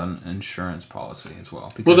is it's an insurance policy as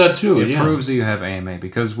well. Well, that too, it proves that you have AMA,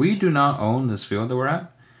 because we do not own this field that we're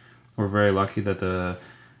at. We're very lucky that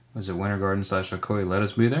Winter Garden / Ocoee let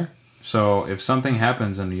us be there. So if something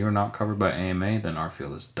happens and you're not covered by AMA, then our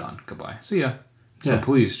field is done. Goodbye. See ya. So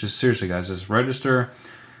please, just seriously, guys, just register.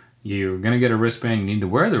 You're going to get a wristband. You need to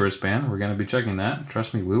wear the wristband. We're going to be checking that.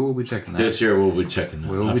 Trust me, we will be checking that. This year we'll be checking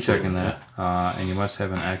that. We will be checking that. And you must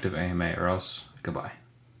have an active AMA or else goodbye.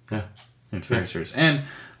 Yeah. It's very serious. And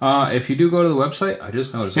if you do go to the website, I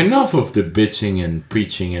just noticed... Enough of the bitching and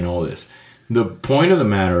preaching and all this. The point of the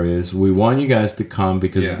matter is we want you guys to come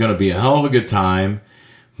because it's going to be a hell of a good time.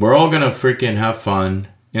 We're all going to freaking have fun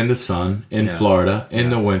in the sun, in Florida, in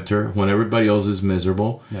the winter, when everybody else is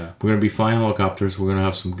miserable. Yeah. We're going to be flying helicopters. We're going to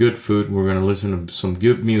have some good food. We're going to listen to some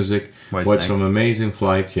good music. Watch some amazing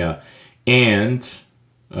flights. Yeah. And,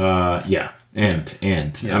 I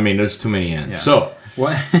mean, there's too many ands. Yeah. So,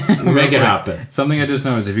 what? Make it happen. Something I just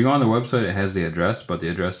noticed, if you go on the website, it has the address, but the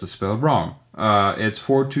address is spelled wrong. It's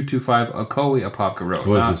 4225 Ocoee, Apopka Road.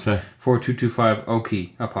 What does it say? 4225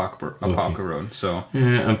 Ocoee, Apopka Road. So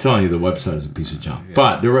I'm telling you, the website is a piece of junk. Yeah.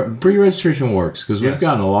 But the pre-registration works because we've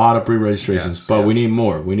gotten a lot of pre-registrations, but we need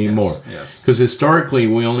more. We need more. Because historically,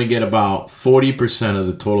 we only get about 40% of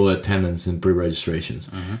the total attendance in pre-registrations.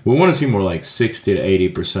 Mm-hmm. We want to see more like 60 to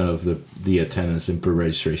 80% of the attendance in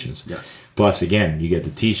pre-registrations. Yes. Plus, again, you get the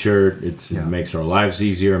T-shirt. It makes our lives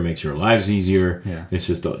easier. It makes your lives easier. Yeah. It's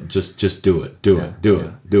just do it. Do it.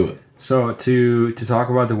 So to talk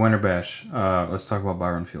about the Winter Bash, let's talk about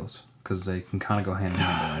Byron Fuels because they can kind of go hand in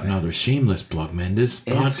hand. Another shameless plug, man. This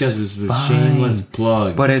podcast is the shameless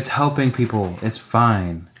plug, but it's helping people. It's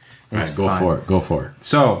fine. All right, go for it.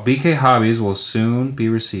 So BK Hobbies will soon be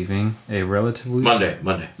receiving a relatively Monday.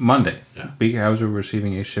 Yeah. BK Hobbies will be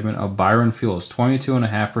receiving a shipment of Byron Fuels,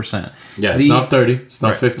 22.5%. Yeah, it's not 30. It's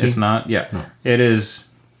not 15. It's not. Yeah, no. It is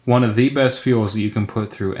one of the best fuels that you can put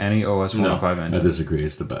through any OS 105 engine. I disagree.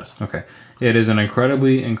 It's the best. Okay, it is an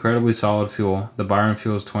incredibly solid fuel. The Byron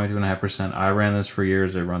Fuel is 22.5%. I ran this for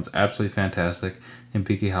years. It runs absolutely fantastic, and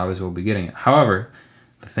BK Hobbies will be getting it. However,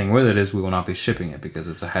 the thing with it is we will not be shipping it because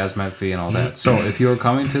it's a hazmat fee and all that. So if you're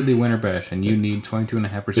coming to the Winter Bash and you need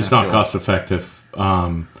 22.5%, it's not cost effective.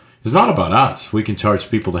 It's not about us. We can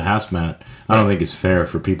charge people the hazmat. I don't think it's fair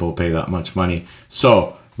for people to pay that much money.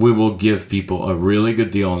 So we will give people a really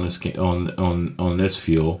good deal on this on this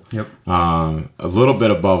fuel. Yep. A little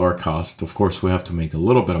bit above our cost. Of course, we have to make a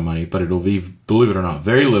little bit of money, but it'll be, believe it or not,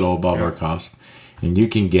 very little above our cost, and you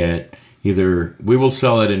can get. We will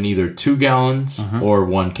sell it in either 2 gallons or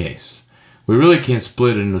 1 case. We really can't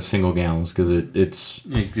split it into single gallons because it's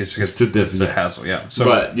too difficult. It's a hassle, yeah. So,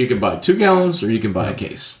 but you can buy 2 gallons or you can buy a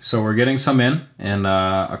case. So we're getting some in, and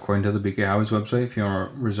according to the BK Hobbies website, if you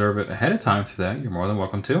want to reserve it ahead of time through that, you're more than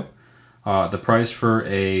welcome to. The price for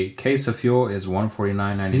a case of fuel is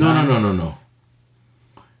 $149.99. No.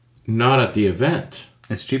 Not at the event.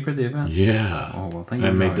 It's cheaper at the event? Yeah. Oh, well, thank you.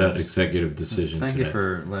 I made that executive decision Thank you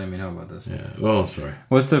for letting me know about this. Yeah. Well, sorry.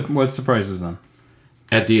 What's the prices then?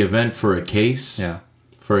 At the event for a case? Yeah.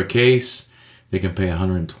 For a case, they can pay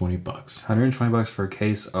 $120. $120 for a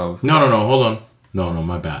case of... No, hold on. No,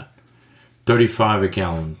 my bad. $35 a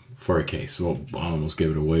gallon for a case. Well, I almost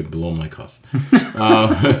gave it away below my cost.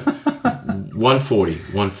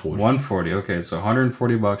 $140. Okay, so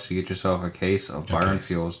 $140 you get yourself a case of Byron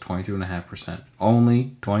Fuels, 22.5%.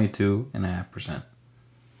 Only 22.5%.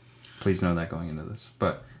 Please know that going into this.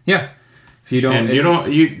 But yeah, if you don't, and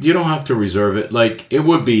you don't have to reserve it. Like, it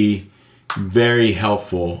would be very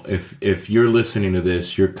helpful if you're listening to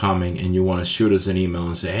this, you're coming and you want to shoot us an email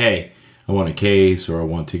and say, hey, I want a case or I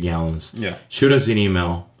want 2 gallons. Yeah, shoot us an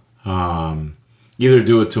email. Either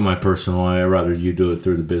do it to my personal, I'd rather you do it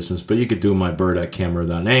through the business, but you could do my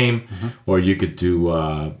bird@camera.name, or you could do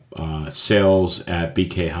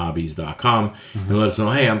sales@bkhobbies.com and let us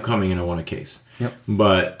know, hey, I'm coming and I want a case. Yep.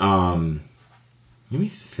 But let me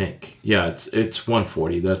think. Yeah, it's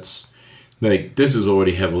 $140. That's like, this is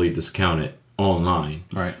already heavily discounted online.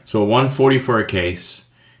 Right. So $140 for a case,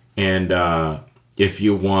 and if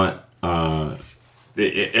you want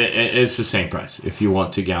it's the same price. If you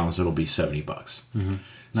want 2 gallons, it'll be $70. Mm-hmm.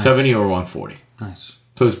 Nice. 70 or $140. Nice.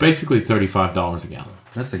 So it's basically $35 a gallon.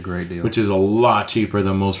 That's a great deal. Which is a lot cheaper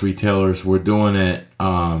than most retailers. We're doing it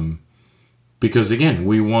because, again,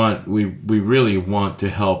 we really want to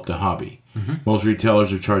help the hobby. Mm-hmm. Most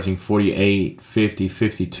retailers are charging $48, $50,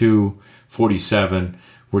 $52, $47.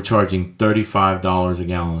 We're charging $35 a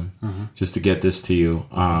gallon just to get this to you.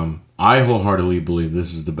 I wholeheartedly believe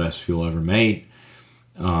this is the best fuel ever made.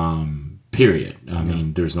 Period. I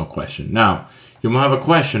mean, there's no question. Now, you might have a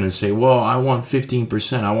question and say, well, I want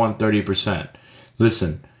 15%. I want 30%.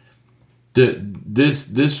 Listen,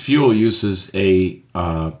 this fuel uses a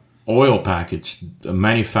oil package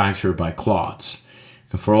manufactured by Klotz.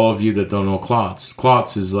 And for all of you that don't know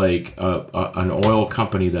Klotz is like an oil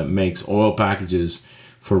company that makes oil packages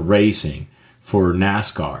for racing, for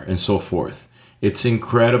NASCAR, and so forth. It's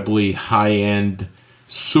incredibly high-end,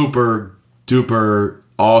 super duper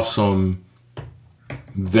awesome,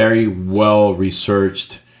 very well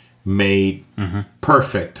researched made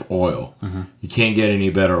perfect oil. You can't get any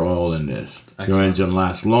better oil than this. Excellent. Your engine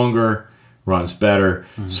lasts longer, runs better.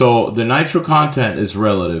 So the nitro content is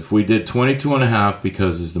relative. We did 22.5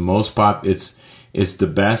 because it's the most it's the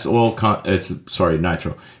best oil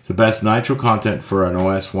nitro. It's the best nitro content for an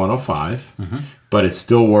OS 105, but it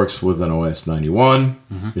still works with an OS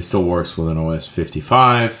 91. It still works with an OS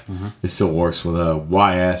 55. It still works with a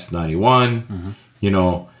YS 91. You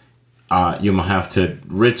know, you might have to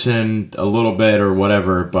richen a little bit or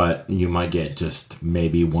whatever, but you might get just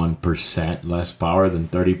maybe 1% less power than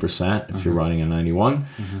 30% if you're running a 91.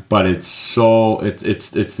 But it's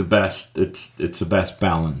the best. It's the best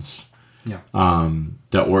balance. Yeah.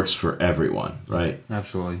 That works for everyone, right?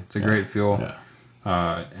 Absolutely. It's a great fuel. Yeah.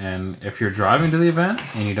 And if you're driving to the event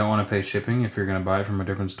and you don't want to pay shipping, if you're going to buy it from a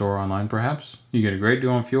different store online, perhaps, you get a great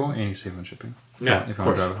deal on fuel and you save on shipping. Yeah, if you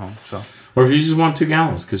want to drive it home. So. Or if you just want 2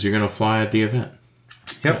 gallons because you're going to fly at the event.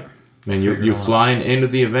 Yep. And you're flying into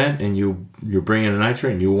the event and you're bringing a nitro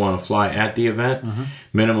and you want to fly at the event.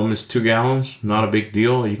 Minimum is 2 gallons. Not a big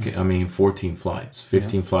deal. You can, 14 flights,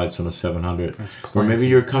 15 flights on a 700. Or maybe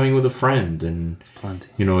you're coming with a friend and plenty.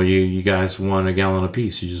 You know, you guys want a gallon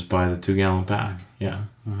apiece. You just buy the 2 gallon pack. Yeah.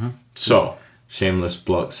 So shameless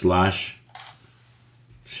plug.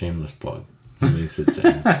 At least it's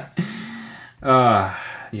in. You have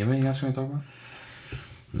anything else you want to talk about?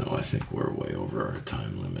 No, I think we're way over our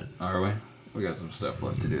time limit. Are we? We got some stuff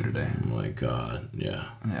left to do today. Oh my God, yeah.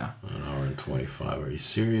 Yeah. 1 hour and 25. Are you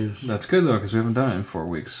serious? That's good, though, because we haven't done it in 4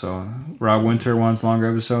 weeks. So, Rob Winter wants longer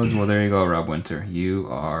episodes. Well, there you go, Rob Winter. You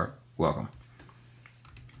are welcome.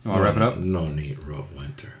 You want to wrap it up? No need, Rob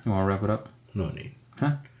Winter. You want to wrap it up? No need.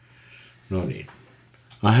 Huh? No need.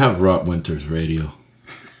 I have Rob Winter's radio.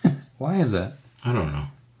 Why is that? I don't know.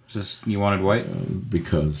 Just, you wanted white?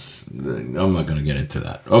 Because I'm not going to get into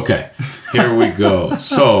that. Okay, here we go.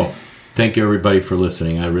 So, thank you everybody for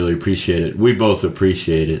listening. I really appreciate it. We both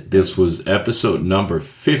appreciate it. This was episode number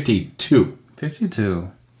 52.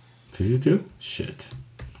 52. 52? Shit.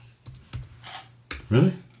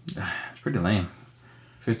 Really? It's pretty lame.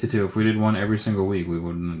 52. If we did one every single week, we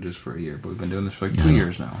wouldn't just for a year. But we've been doing this for like 2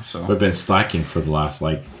 years now. So we've been slacking for the last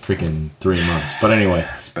freaking 3 months. But anyway,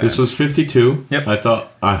 this was 52. Yep.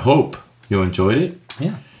 I hope you enjoyed it.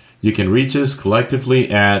 Yeah. You can reach us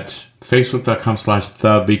collectively at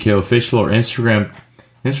facebook.com/thebkofficial or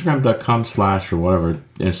Instagram.com/ or whatever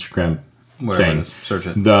Instagram thing. It is. Search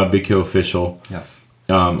it. The BK Official. Yeah.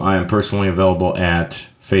 I am personally available at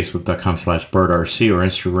facebook.com/BertRC or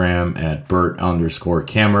Instagram at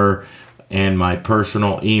Bert_Kammerer. And my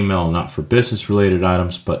personal email, not for business-related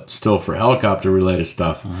items, but still for helicopter-related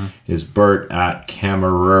stuff, is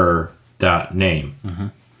bert@kammerer.name.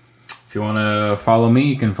 If you want to follow me,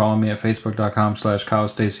 you can follow me at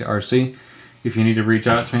facebook.com/KyleStacyRC. If you need to reach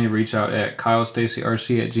out to me, reach out at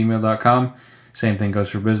KyleStacyRC@gmail.com. Same thing goes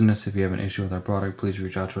for business. If you have an issue with our product, please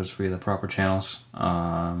reach out to us via the proper channels.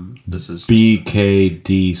 This is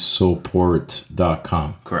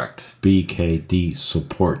bkdsupport.com. Correct.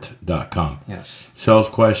 bkdsupport.com. Yes. Sales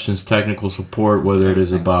questions, technical support, whether it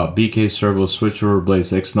is about BK Servo, switchover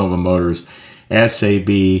blades, X-Nova motors,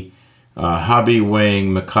 SAB, Hobby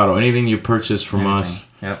Wing, Mikado, anything you purchase from us.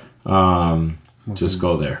 Yep. Just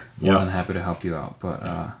go there. More than happy to help you out. But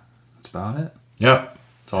that's about it. Yep.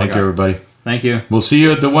 Thank you, everybody. Thank you. We'll see you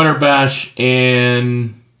at the Winter Bash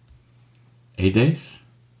in 8 days?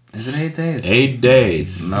 Is it 8 days? 8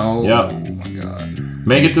 days. No. Yep. Oh, my God.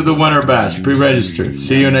 Make it to the Winter Bash. Pre-register.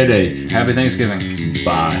 See you in 8 days. Happy Thanksgiving.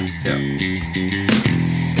 Bye. See ya.